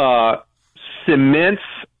cements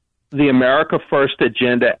the America First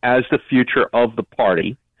agenda as the future of the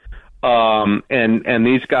party. And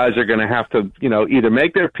these guys are going to have to, either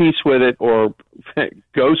make their peace with it or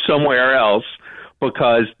go somewhere else,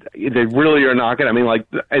 because they really are not going to.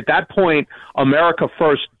 At that point, America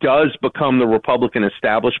First does become the Republican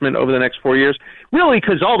establishment over the next 4 years, really,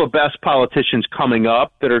 because all the best politicians coming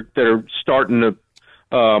up that are starting to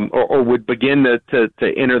or would begin to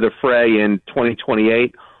enter the fray in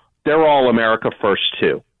 2028, they're all America First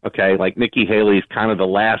too. Okay, like Nikki Haley is kind of the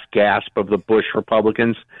last gasp of the Bush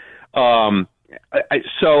Republicans. We're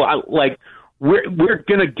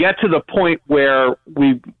going to get to the point where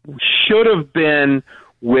we should have been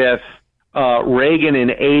with Reagan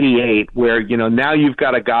in '88, where now you've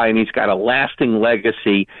got a guy and he's got a lasting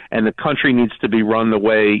legacy, and the country needs to be run the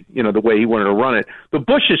way he wanted to run it. The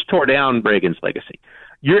Bushes tore down Reagan's legacy.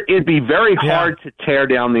 It'd be very hard to tear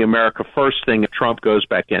down the America First thing if Trump goes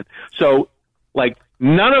back in. So,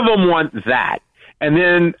 none of them want that. And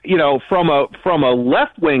then, from a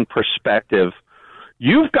left-wing perspective,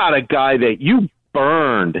 you've got a guy that you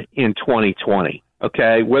burned in 2020,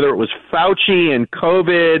 okay? Whether it was Fauci and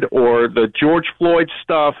COVID or the George Floyd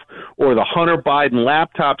stuff or the Hunter Biden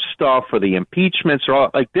laptop stuff or the impeachments,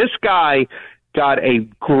 this guy got a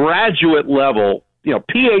graduate level,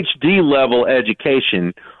 PhD level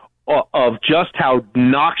education of just how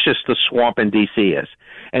noxious the swamp in D.C. is.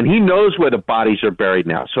 And he knows where the bodies are buried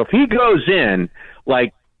now. So if he goes in,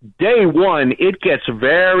 day one, it gets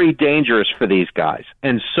very dangerous for these guys.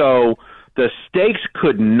 And so the stakes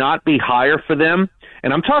could not be higher for them.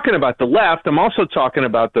 And I'm talking about the left. I'm also talking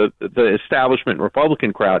about the establishment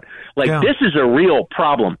Republican crowd. This is a real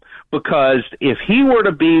problem, because if he were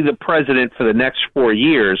to be the president for the next 4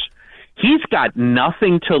 years, he's got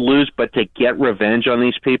nothing to lose but to get revenge on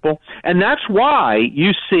these people. And that's why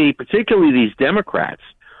you see, particularly these Democrats,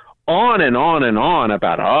 on and on and on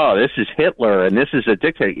about, this is Hitler and this is a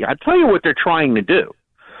dictator. I tell you what they're trying to do.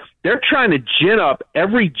 They're trying to gin up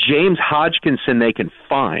every James Hodgkinson they can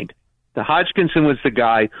find. The Hodgkinson was the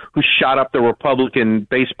guy who shot up the Republican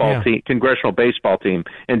baseball team, congressional baseball team,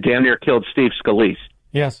 and damn near killed Steve Scalise.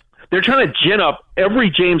 Yes. They're trying to gin up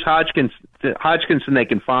every James Hodgkinson they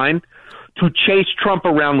can find to chase Trump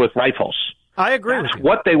around with rifles. I agree That's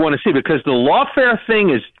what they want to see, because the lawfare thing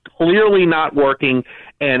is clearly not working,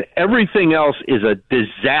 and everything else is a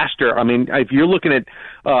disaster. I mean, if you're looking at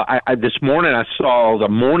this morning, I saw the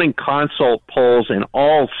morning consult polls in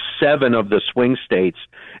all 7 of the swing states,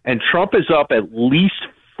 and Trump is up at least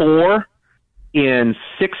 4 in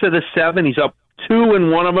 6 of the 7. He's up 2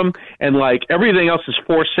 in one of them, and everything else is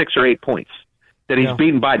 4, 6, or 8 points that he's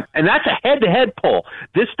beaten Biden. And that's a head-to-head poll.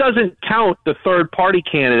 This doesn't count the third-party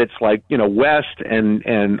candidates like, West and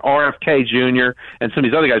RFK Jr. and some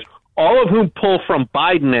of these other guys, all of whom pull from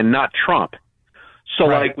Biden and not Trump. So,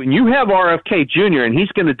 when you have RFK Jr. and he's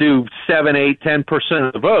going to do 7, 8, 10%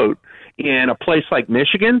 of the vote in a place like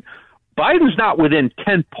Michigan, Biden's not within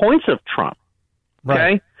 10 points of Trump. Okay?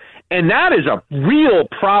 Right. And that is a real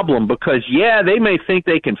problem, because, they may think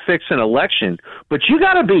they can fix an election, but you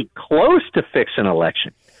got to be close to fix an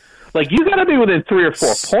election. You got to be within 3 or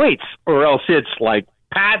 4 points, or else it's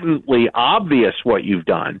patently obvious what you've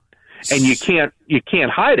done, and you can't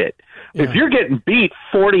hide it. Yeah. If you're getting beat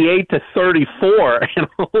 48-34, and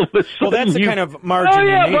all of a sudden, that's the kind of margin.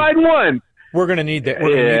 Biden won. We're going to need that.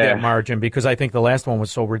 We're going to need that margin because I think the last one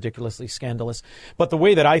was so ridiculously scandalous. But the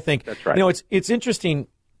way that I think, That's right. It's interesting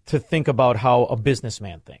to think about how a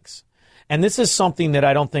businessman thinks. And this is something that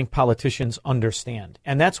I don't think politicians understand.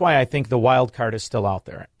 And that's why I think the wild card is still out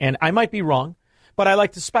there. And I might be wrong, but I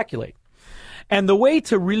like to speculate. And the way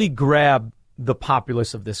to really grab the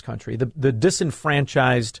populace of this country, the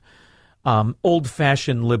disenfranchised,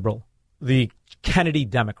 old-fashioned liberal, the Kennedy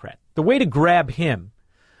Democrat, the way to grab him,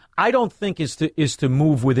 I don't think is to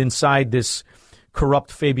move with inside this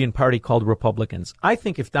corrupt Fabian party called Republicans. I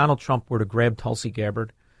think if Donald Trump were to grab Tulsi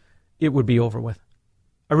Gabbard, it would be over with.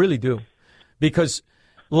 I really do. Because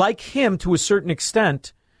like him, to a certain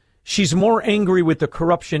extent, she's more angry with the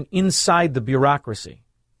corruption inside the bureaucracy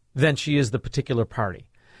than she is the particular party.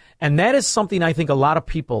 And that is something I think a lot of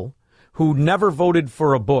people who never voted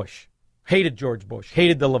for a Bush, hated George Bush,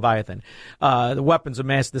 hated the Leviathan, the weapons of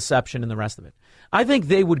mass deception and the rest of it. I think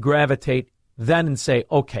they would gravitate then and say,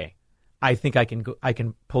 okay, I think I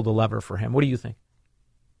can pull the lever for him. What do you think?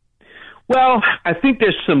 Well, I think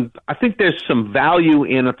there's some value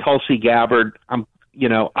in a Tulsi Gabbard.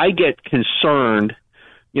 I get concerned.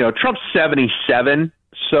 Trump's 77,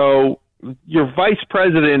 so your vice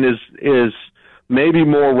president is maybe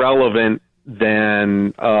more relevant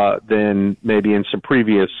than maybe in some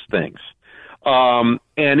previous things. And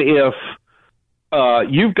if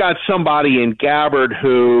you've got somebody in Gabbard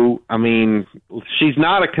who, she's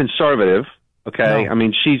not a conservative. Okay,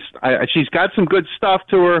 no. She's got some good stuff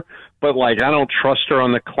to her, but I don't trust her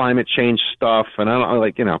on the climate change stuff, and I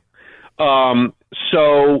don't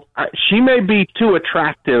so she may be too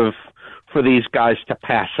attractive for these guys to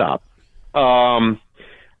pass up. But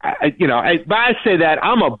I say that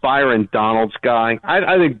I'm a Byron Donalds guy.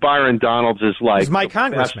 I think Byron Donalds is he's my the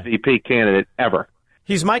congressman. best VP candidate ever.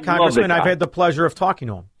 He's my congressman. I've had the pleasure of talking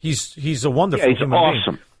to him. He's a wonderful human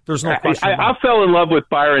awesome. being. There's no question. I fell in love with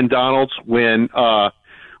Byron Donalds when I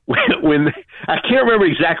can't remember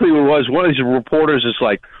exactly what it was. One of these reporters is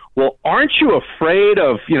like, "Well, aren't you afraid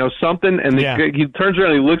of something?" And he turns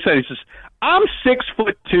around and he looks at it and he says, "I'm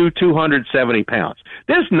 6'2", 270 pounds.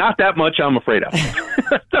 There's not that much I'm afraid of."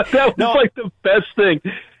 That was the best thing.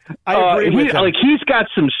 I agree with him. He's got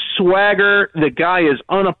some swagger. The guy is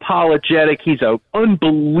unapologetic. He's an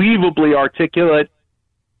unbelievably articulate,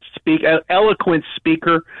 eloquent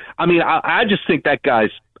speaker. I just think that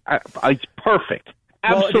guy's perfect.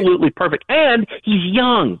 Absolutely perfect. And he's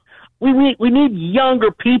young. We need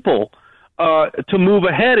younger people to move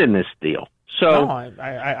ahead in this deal. So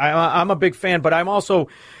I'm a big fan, but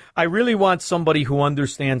I really want somebody who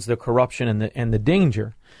understands the corruption and the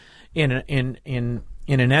danger in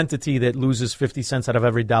an entity that loses 50 cents out of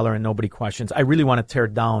every dollar and nobody questions. I really want to tear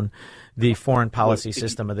down the foreign policy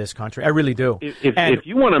system of this country. I really do. If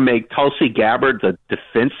you want to make Tulsi Gabbard the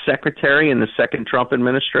defense secretary in the second Trump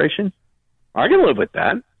administration, I can live with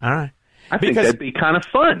that. All right. I think that'd be kind of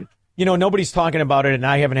fun. Nobody's talking about it, and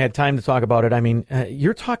I haven't had time to talk about it.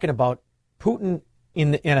 You're talking about Putin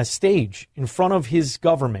in a stage in front of his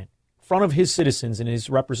government, in front of his citizens and his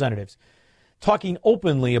representatives, talking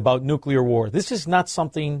openly about nuclear war. This is not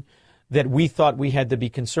something that we thought we had to be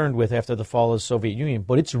concerned with after the fall of the Soviet Union,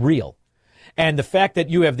 but it's real. And the fact that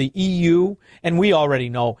you have the EU, and we already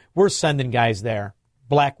know we're sending guys there,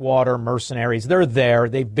 Blackwater mercenaries, they're there,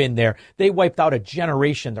 they've been there. They wiped out a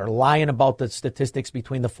generation. They're lying about the statistics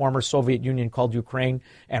between the former Soviet Union called Ukraine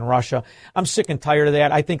and Russia. I'm sick and tired of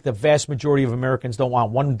that. I think the vast majority of Americans don't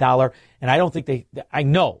want $1, and I don't think I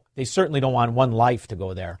know they certainly don't want one life to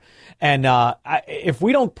go there. And if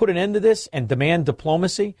we don't put an end to this and demand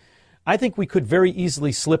diplomacy, I think we could very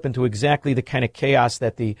easily slip into exactly the kind of chaos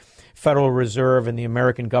that the Federal Reserve and the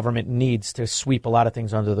American government needs to sweep a lot of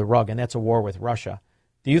things under the rug, and that's a war with Russia.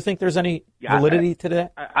 Do you think there's any validity to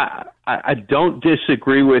that? I don't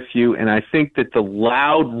disagree with you, and I think that the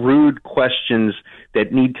loud, rude questions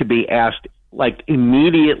that need to be asked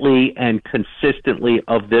immediately and consistently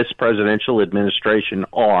of this presidential administration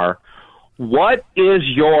are, what is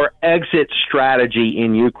your exit strategy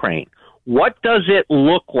in Ukraine? What does it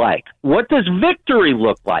look like? What does victory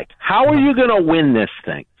look like? How are you going to win this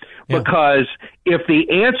thing? Because if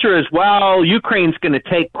the answer is, well, Ukraine's going to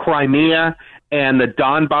take Crimea and the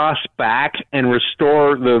Donbass back and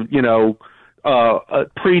restore the,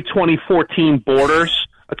 pre-2014 borders,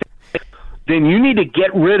 okay, then you need to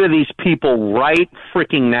get rid of these people right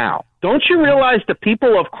freaking now. Don't you realize the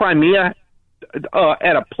people of Crimea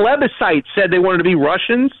at a plebiscite said they wanted to be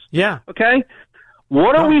Russians? Yeah. Okay?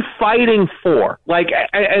 What are we fighting for?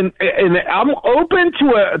 And I'm open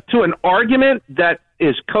to an argument that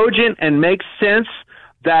is cogent and makes sense,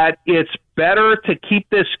 that it's better to keep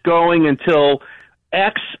this going until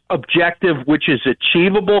X objective, which is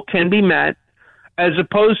achievable, can be met, as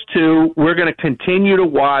opposed to we're going to continue to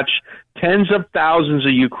watch tens of thousands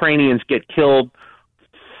of Ukrainians get killed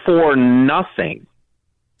for nothing,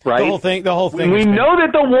 right? The whole thing. We know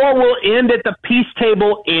that the war will end at the peace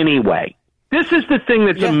table anyway. This is the thing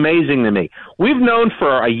that's amazing to me. We've known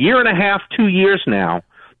for a year and a half, 2 years now,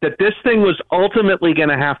 that this thing was ultimately going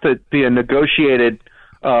to have to be a negotiated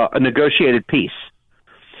peace.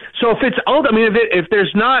 So if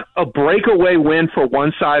there's not a breakaway win for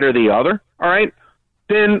one side or the other, all right,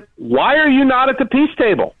 then why are you not at the peace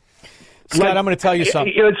table? Scott, I'm going to tell you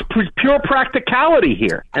something. It's pure practicality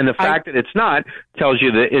here, and the fact that it's not tells you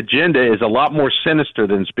the agenda is a lot more sinister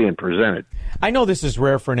than it's being presented. I know this is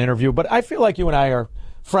rare for an interview, but I feel like you and I are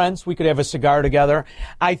friends. We could have a cigar together.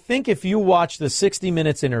 I think if you watch the 60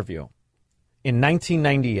 Minutes interview in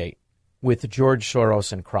 1998 with George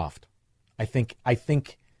Soros and Croft, I think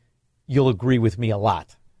you'll agree with me a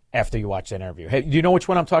lot after you watch that interview. Hey, do you know which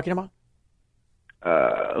one I'm talking about?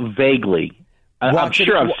 Vaguely. I'm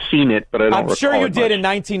sure I've seen it, but I don't recall. I'm sure you it did much. in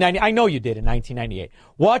 1990. I know you did in 1998.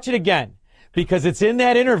 Watch it again, because it's in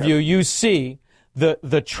that interview you see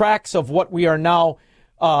the tracks of what we are now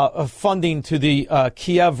funding to the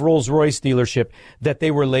Kiev Rolls-Royce dealership that they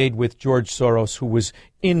were laid with George Soros, who was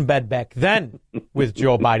in bed back then with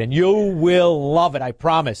Joe Biden. You will love it, I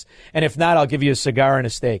promise. And if not, I'll give you a cigar and a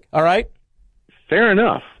steak. All right? Fair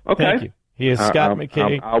enough. Okay. Thank you. He is Scott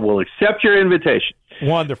McKay. I will accept your invitation.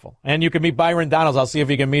 Wonderful. And you can meet Byron Donalds. I'll see if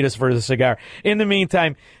he can meet us for the cigar. In the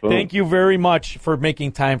meantime, Thank you very much for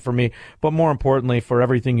making time for me, but more importantly, for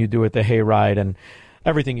everything you do at the Hayride and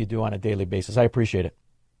everything you do on a daily basis. I appreciate it.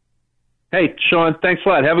 Hey, Sean, thanks a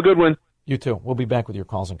lot. Have a good one. You too. We'll be back with your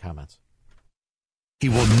calls and comments. He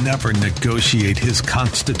will never negotiate his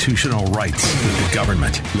constitutional rights with the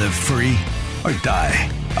government. Live free or die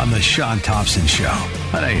on the Sean Thompson Show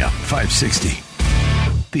on AM 560.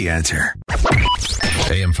 The Answer.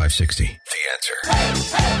 AM 560. The Answer.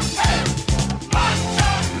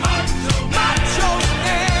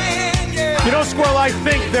 You know, Squirrel, I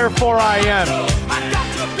think, therefore I am.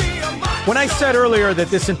 When I said earlier that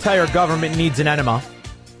this entire government needs an enema,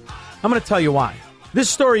 I'm going to tell you why. This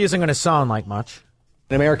story isn't going to sound like much.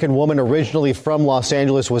 An American woman originally from Los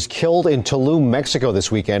Angeles was killed in Tulum, Mexico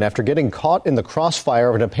this weekend after getting caught in the crossfire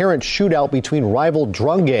of an apparent shootout between rival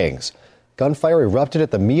drug gangs. Gunfire erupted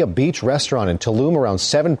at the Mia Beach restaurant in Tulum around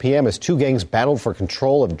 7 p.m. as two gangs battled for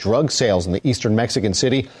control of drug sales in the eastern Mexican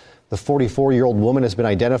city. The 44-year-old woman has been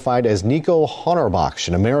identified as Nico Honarbach,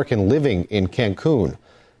 an American living in Cancun.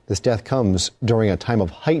 This death comes during a time of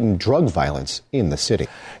heightened drug violence in the city.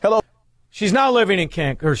 Hello. She's now living in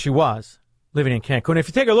Cancun, or she was living in Cancun. If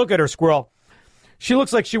you take a look at her, Squirrel, she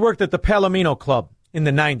looks like she worked at the Palomino Club in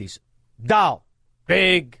the 90s. Doll.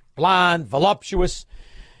 Big, blonde, voluptuous.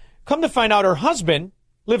 Come to find out, her husband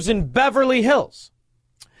lives in Beverly Hills.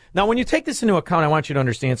 Now, when you take this into account, I want you to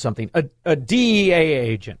understand something. A DEA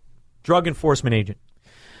agent, drug enforcement agent,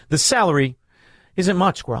 the salary isn't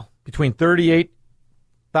much, Squirrel, between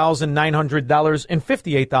 $38,900 and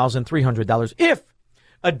 $58,300. If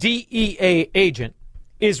a DEA agent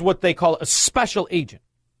is what they call a special agent,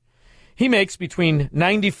 he makes between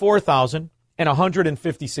 $94,000 and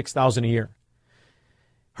 $156,000 a year.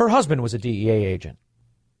 Her husband was a DEA agent.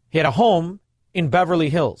 He had a home in Beverly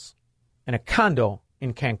Hills and a condo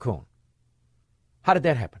in Cancun. How did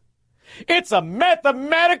that happen? It's a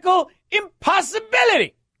mathematical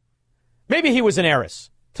impossibility. Maybe he was an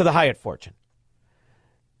heiress to the Hyatt fortune.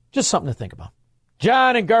 Just something to think about.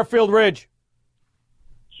 John in Garfield Ridge.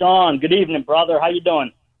 Sean, good evening, brother. How you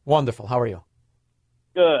doing? Wonderful. How are you?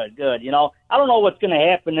 Good, good. You know, I don't know what's going to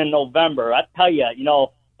happen in November. I tell you, you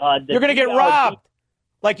know. You're going to get robbed.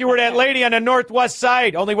 Like you were that lady on the Northwest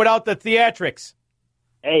Side, only without the theatrics.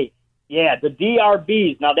 Hey, yeah, the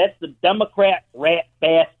DRBs. Now that's the Democrat rat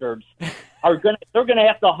bastards. They're gonna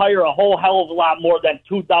have to hire a whole hell of a lot more than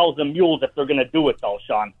 2,000 mules if they're gonna do it, though,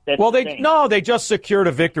 Sean. They just secured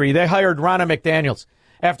a victory. They hired Ronna McDaniels.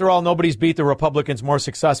 After all, nobody's beat the Republicans more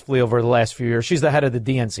successfully over the last few years. She's the head of the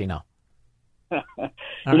DNC now.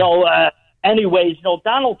 Anyways,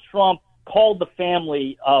 Donald Trump called the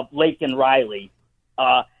family of Laken Riley.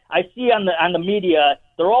 I see on the media,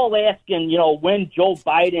 they're all asking, when Joe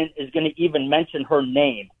Biden is going to even mention her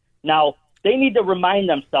name. Now, they need to remind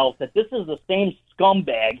themselves that this is the same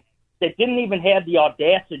scumbag that didn't even have the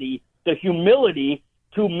audacity, the humility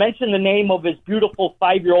to mention the name of his beautiful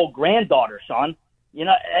 5-year-old granddaughter, Sean. And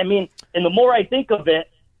the more I think of it,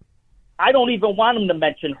 I don't even want him to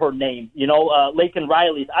mention her name, Laken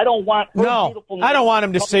Riley's. I don't want her beautiful name. I don't want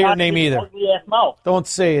him to say her name either. Ugly-ass mouth. Don't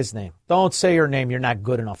say his name. Don't say her name. You're not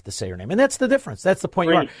good enough to say her name. And that's the difference. That's the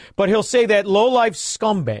point you are. But he'll say that low-life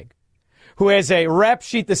scumbag who has a rap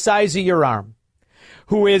sheet the size of your arm,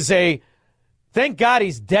 who is thank God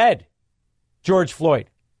he's dead, George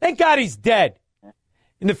Floyd. Thank God he's dead.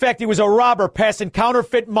 In the fact he was a robber passing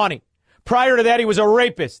counterfeit money. Prior to that, he was a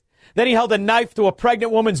rapist. Then he held a knife to a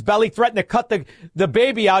pregnant woman's belly, threatened to cut the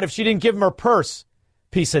baby out if she didn't give him her purse.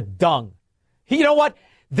 Piece of dung. You know what?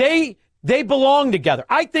 They belong together.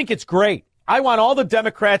 I think it's great. I want all the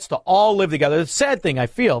Democrats to all live together. The sad thing, I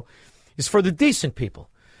feel, is for the decent people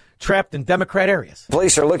trapped in Democrat areas.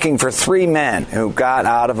 Police are looking for 3 men who got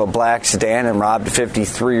out of a black sedan and robbed a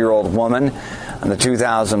 53-year-old woman on the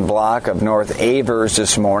 2000 block of North Avers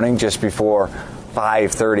this morning. Just before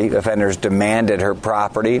 5:30, offenders demanded her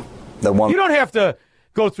property. The woman. You don't have to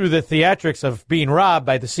go through the theatrics of being robbed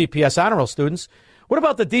by the CPS honor roll students. What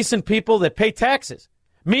about the decent people that pay taxes?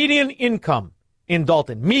 Median income in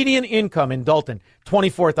Dalton,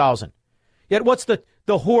 $24,000. Yet what's the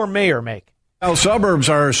whore mayor make? Well, suburbs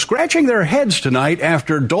are scratching their heads tonight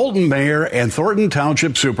after Dalton Mayor and Thornton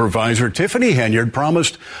Township Supervisor Tiffany Henyard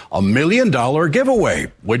promised a $1 million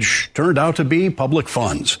giveaway, which turned out to be public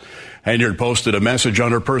funds. Henyard posted a message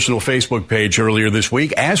on her personal Facebook page earlier this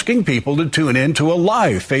week asking people to tune in to a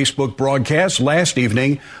live Facebook broadcast last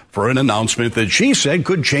evening for an announcement that she said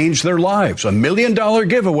could change their lives. $1 million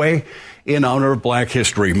giveaway in honor of Black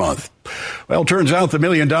History Month. Well, turns out the $1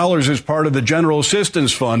 million is part of the General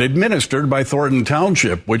Assistance Fund administered by Thornton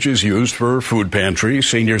Township, which is used for food pantries,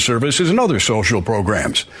 senior services, and other social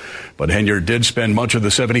programs. But Henyard did spend much of the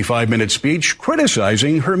 75-minute speech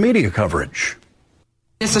criticizing her media coverage.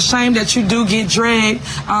 It's a shame that you do get dragged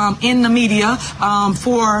in the media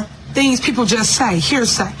for things people just say,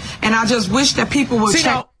 hearsay. And I just wish that people would check.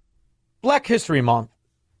 Now, Black History Month,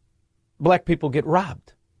 black people get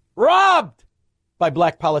robbed. Robbed by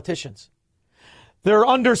black politicians. They're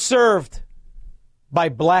underserved by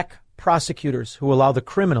black prosecutors who allow the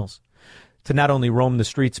criminals to not only roam the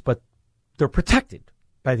streets, but they're protected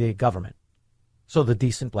by the government. So the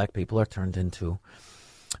decent black people are turned into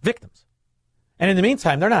victims. And in the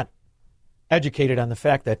meantime, they're not educated on the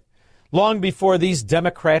fact that long before these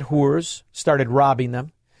Democrat whores started robbing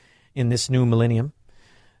them in this new millennium,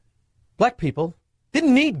 black people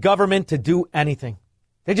didn't need government to do anything.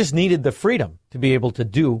 They just needed the freedom to be able to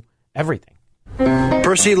do everything.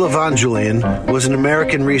 Percy LaVon Julian was an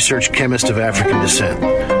American research chemist of African descent.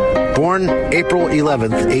 Born April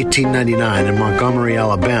 11th, 1899 in Montgomery,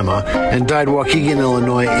 Alabama, and died Waukegan,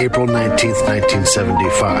 Illinois, April 19th,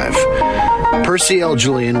 1975. Percy L.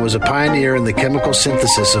 Julian was a pioneer in the chemical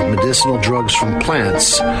synthesis of medicinal drugs from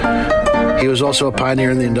plants. He was also a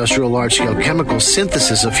pioneer in the industrial large-scale chemical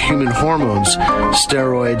synthesis of human hormones,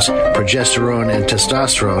 steroids, progesterone, and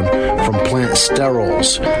testosterone from plant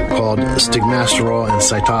sterols called stigmasterol and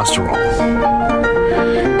cytosterol.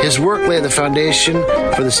 His work laid the foundation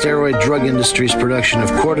for the steroid drug industry's production of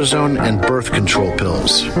cortisone and birth control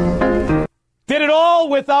pills. Did it all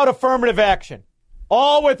without affirmative action.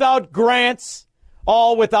 All without grants,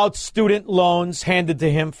 all without student loans handed to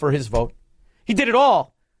him for his vote. He did it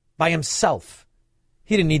all by himself.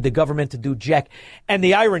 He didn't need the government to do jack. And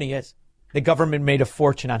the irony is, the government made a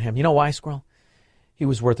fortune on him. You know why, Squirrel? He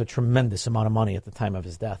was worth a tremendous amount of money at the time of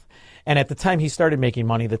his death. And at the time he started making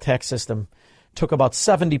money, the tax system took about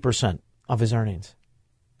 70% of his earnings.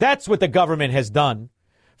 That's what the government has done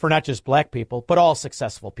for not just black people, but all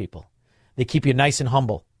successful people. They keep you nice and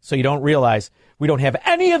humble so you don't realize we don't have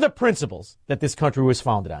any of the principles that this country was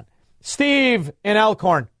founded on. Steve in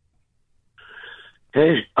Elkhorn.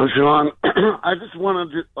 Hey, Sean. I just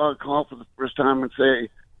wanted to call for the first time and say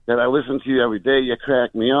that I listen to you every day. You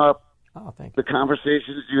crack me up. Oh, thank you. The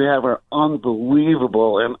conversations you have are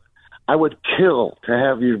unbelievable, and I would kill to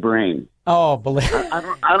have your brain. Oh, believe. I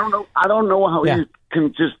don't know how you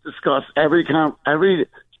can just discuss every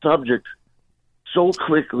subject so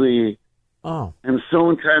quickly. Oh. And so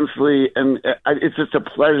intensely, and it's just a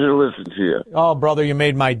pleasure to listen to you. Oh, brother, you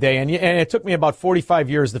made my day. And it took me about 45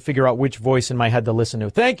 years to figure out which voice in my head to listen to.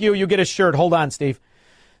 Thank you. You get a shirt. Hold on, Steve.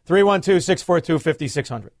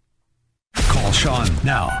 312-642-5600. Call Sean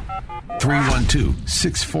now.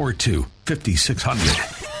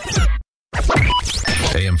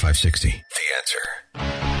 312-642-5600. AM 560. The Answer.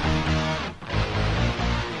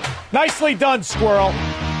 Nicely done, Squirrel.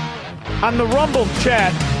 On the Rumble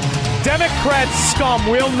chat, Democrat scum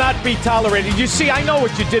will not be tolerated. You see, I know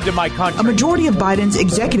what you did to my country. A majority of Biden's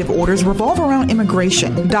executive orders revolve around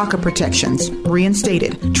immigration. DACA protections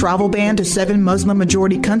reinstated. Travel ban to 7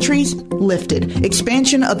 Muslim-majority countries lifted.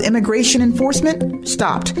 Expansion of immigration enforcement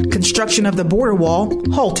stopped. Construction of the border wall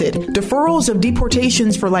halted. Deferrals of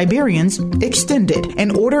deportations for Liberians extended.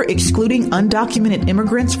 An order excluding undocumented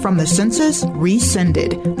immigrants from the census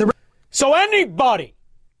rescinded. So anybody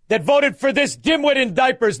that voted for this dimwit in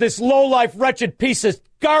diapers, this low-life, wretched piece of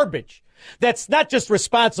garbage that's not just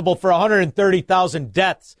responsible for 130,000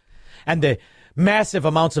 deaths and the massive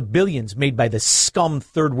amounts of billions made by the scum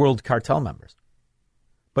third-world cartel members,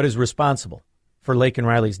 but is responsible for Laken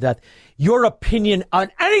Riley's death. Your opinion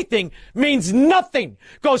on anything means nothing.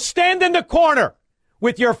 Go stand in the corner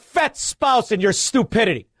with your fat spouse and your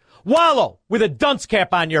stupidity. Wallow with a dunce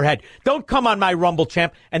cap on your head. Don't come on my Rumble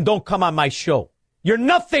Champ, and don't come on my show. You're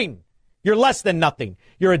nothing. You're less than nothing.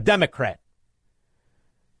 You're a Democrat.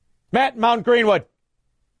 Matt, Mount Greenwood.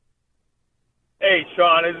 Hey,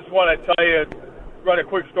 Sean, I just want to tell you, run a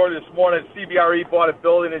quick story this morning. CBRE bought a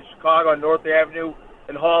building in Chicago on North Avenue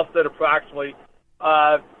in Halstead, approximately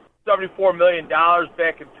 $74 million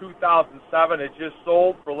back in 2007. It just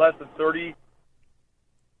sold for less than $30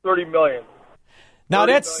 million. Now,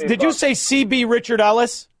 did you say C.B. Richard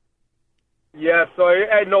Ellis? Yeah, so I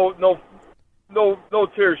had no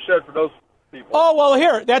tears shed for those people. Oh, well,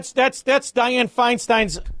 here, that's Dianne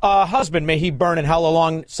Feinstein's husband. May he burn in hell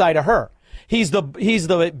alongside of her. He's the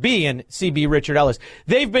B in C.B. Richard Ellis.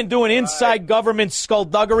 They've been doing inside government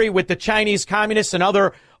skullduggery with the Chinese communists and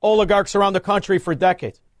other oligarchs around the country for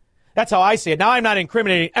decades. That's how I see it. Now, I'm not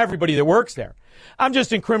incriminating everybody that works there. I'm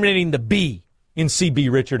just incriminating the B in C.B.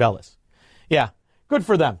 Richard Ellis. Yeah, good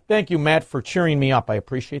for them. Thank you, Matt, for cheering me up. I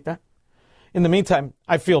appreciate that. In the meantime,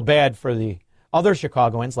 I feel bad for the other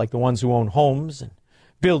Chicagoans, like the ones who own homes and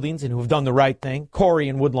buildings and who have done the right thing. Corey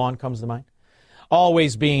in Woodlawn comes to mind.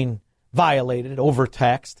 Always being violated,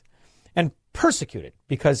 overtaxed, and persecuted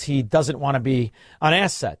because he doesn't want to be an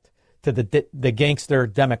asset to the gangster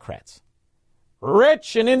Democrats.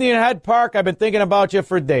 Rich in Indian Head Park, I've been thinking about you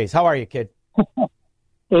for days. How are you, kid?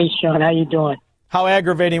 Hey, Sean, how you doing? How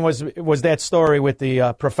aggravating was that story with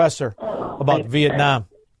the professor about Vietnam?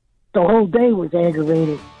 The whole day was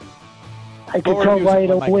aggravating. I could tell right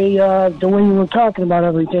away the way you were talking about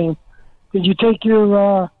everything. Did you take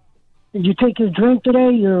your drink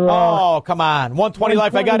today? Oh, come on. 120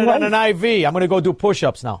 Life, I got it on an IV. I'm going to go do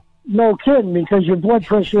push-ups now. No kidding, because your blood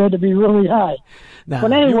pressure had to be really high. Nah,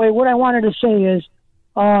 but anyway, what I wanted to say is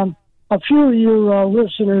a few of your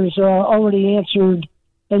listeners already answered,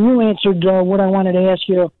 and you answered what I wanted to ask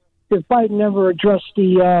you. If Biden ever addressed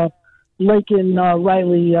the Laken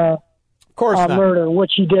Riley murder,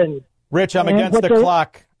 which he didn't. Rich, I'm against the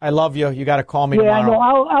clock. I love you. You got to call me tomorrow. Yeah,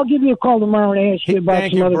 I know. I'll give you a call tomorrow and ask you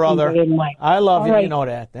about some other brother. things I didn't like. I love you. Right. You know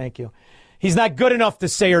that. Thank you. He's not good enough to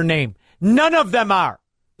say her name. None of them are.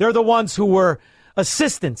 They're the ones who were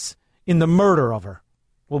assistants in the murder of her.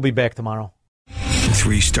 We'll be back tomorrow.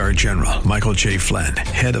 3-star General Michael J. Flynn,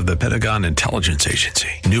 head of the Pentagon Intelligence Agency,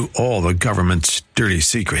 knew all the government's dirty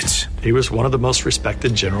secrets. He was one of the most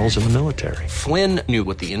respected generals in the military. Flynn knew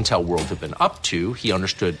what the intel world had been up to. He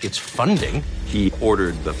understood its funding. He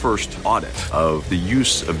ordered the first audit of the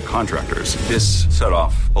use of contractors. This set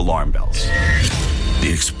off alarm bells. The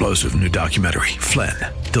explosive new documentary, Flynn,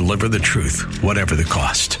 Deliver the Truth, Whatever the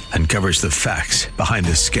Cost, uncovers the facts behind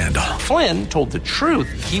this scandal. Flynn told the truth.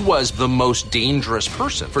 He was the most dangerous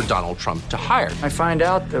person for Donald Trump to hire. I find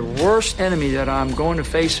out the worst enemy that I'm going to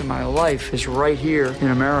face in my life is right here in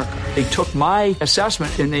America. They took my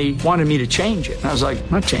assessment and they wanted me to change it. And I was like, I'm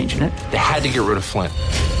not changing it. They had to get rid of Flynn.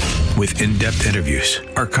 With in-depth interviews,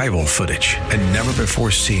 archival footage, and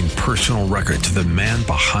never-before-seen personal records of the man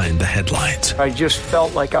behind the headlines. I just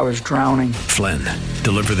felt like I was drowning. Flynn,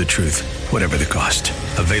 Deliver the Truth, Whatever the Cost.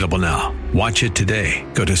 Available now. Watch it today.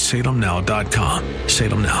 Go to salemnow.com.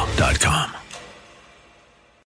 salemnow.com.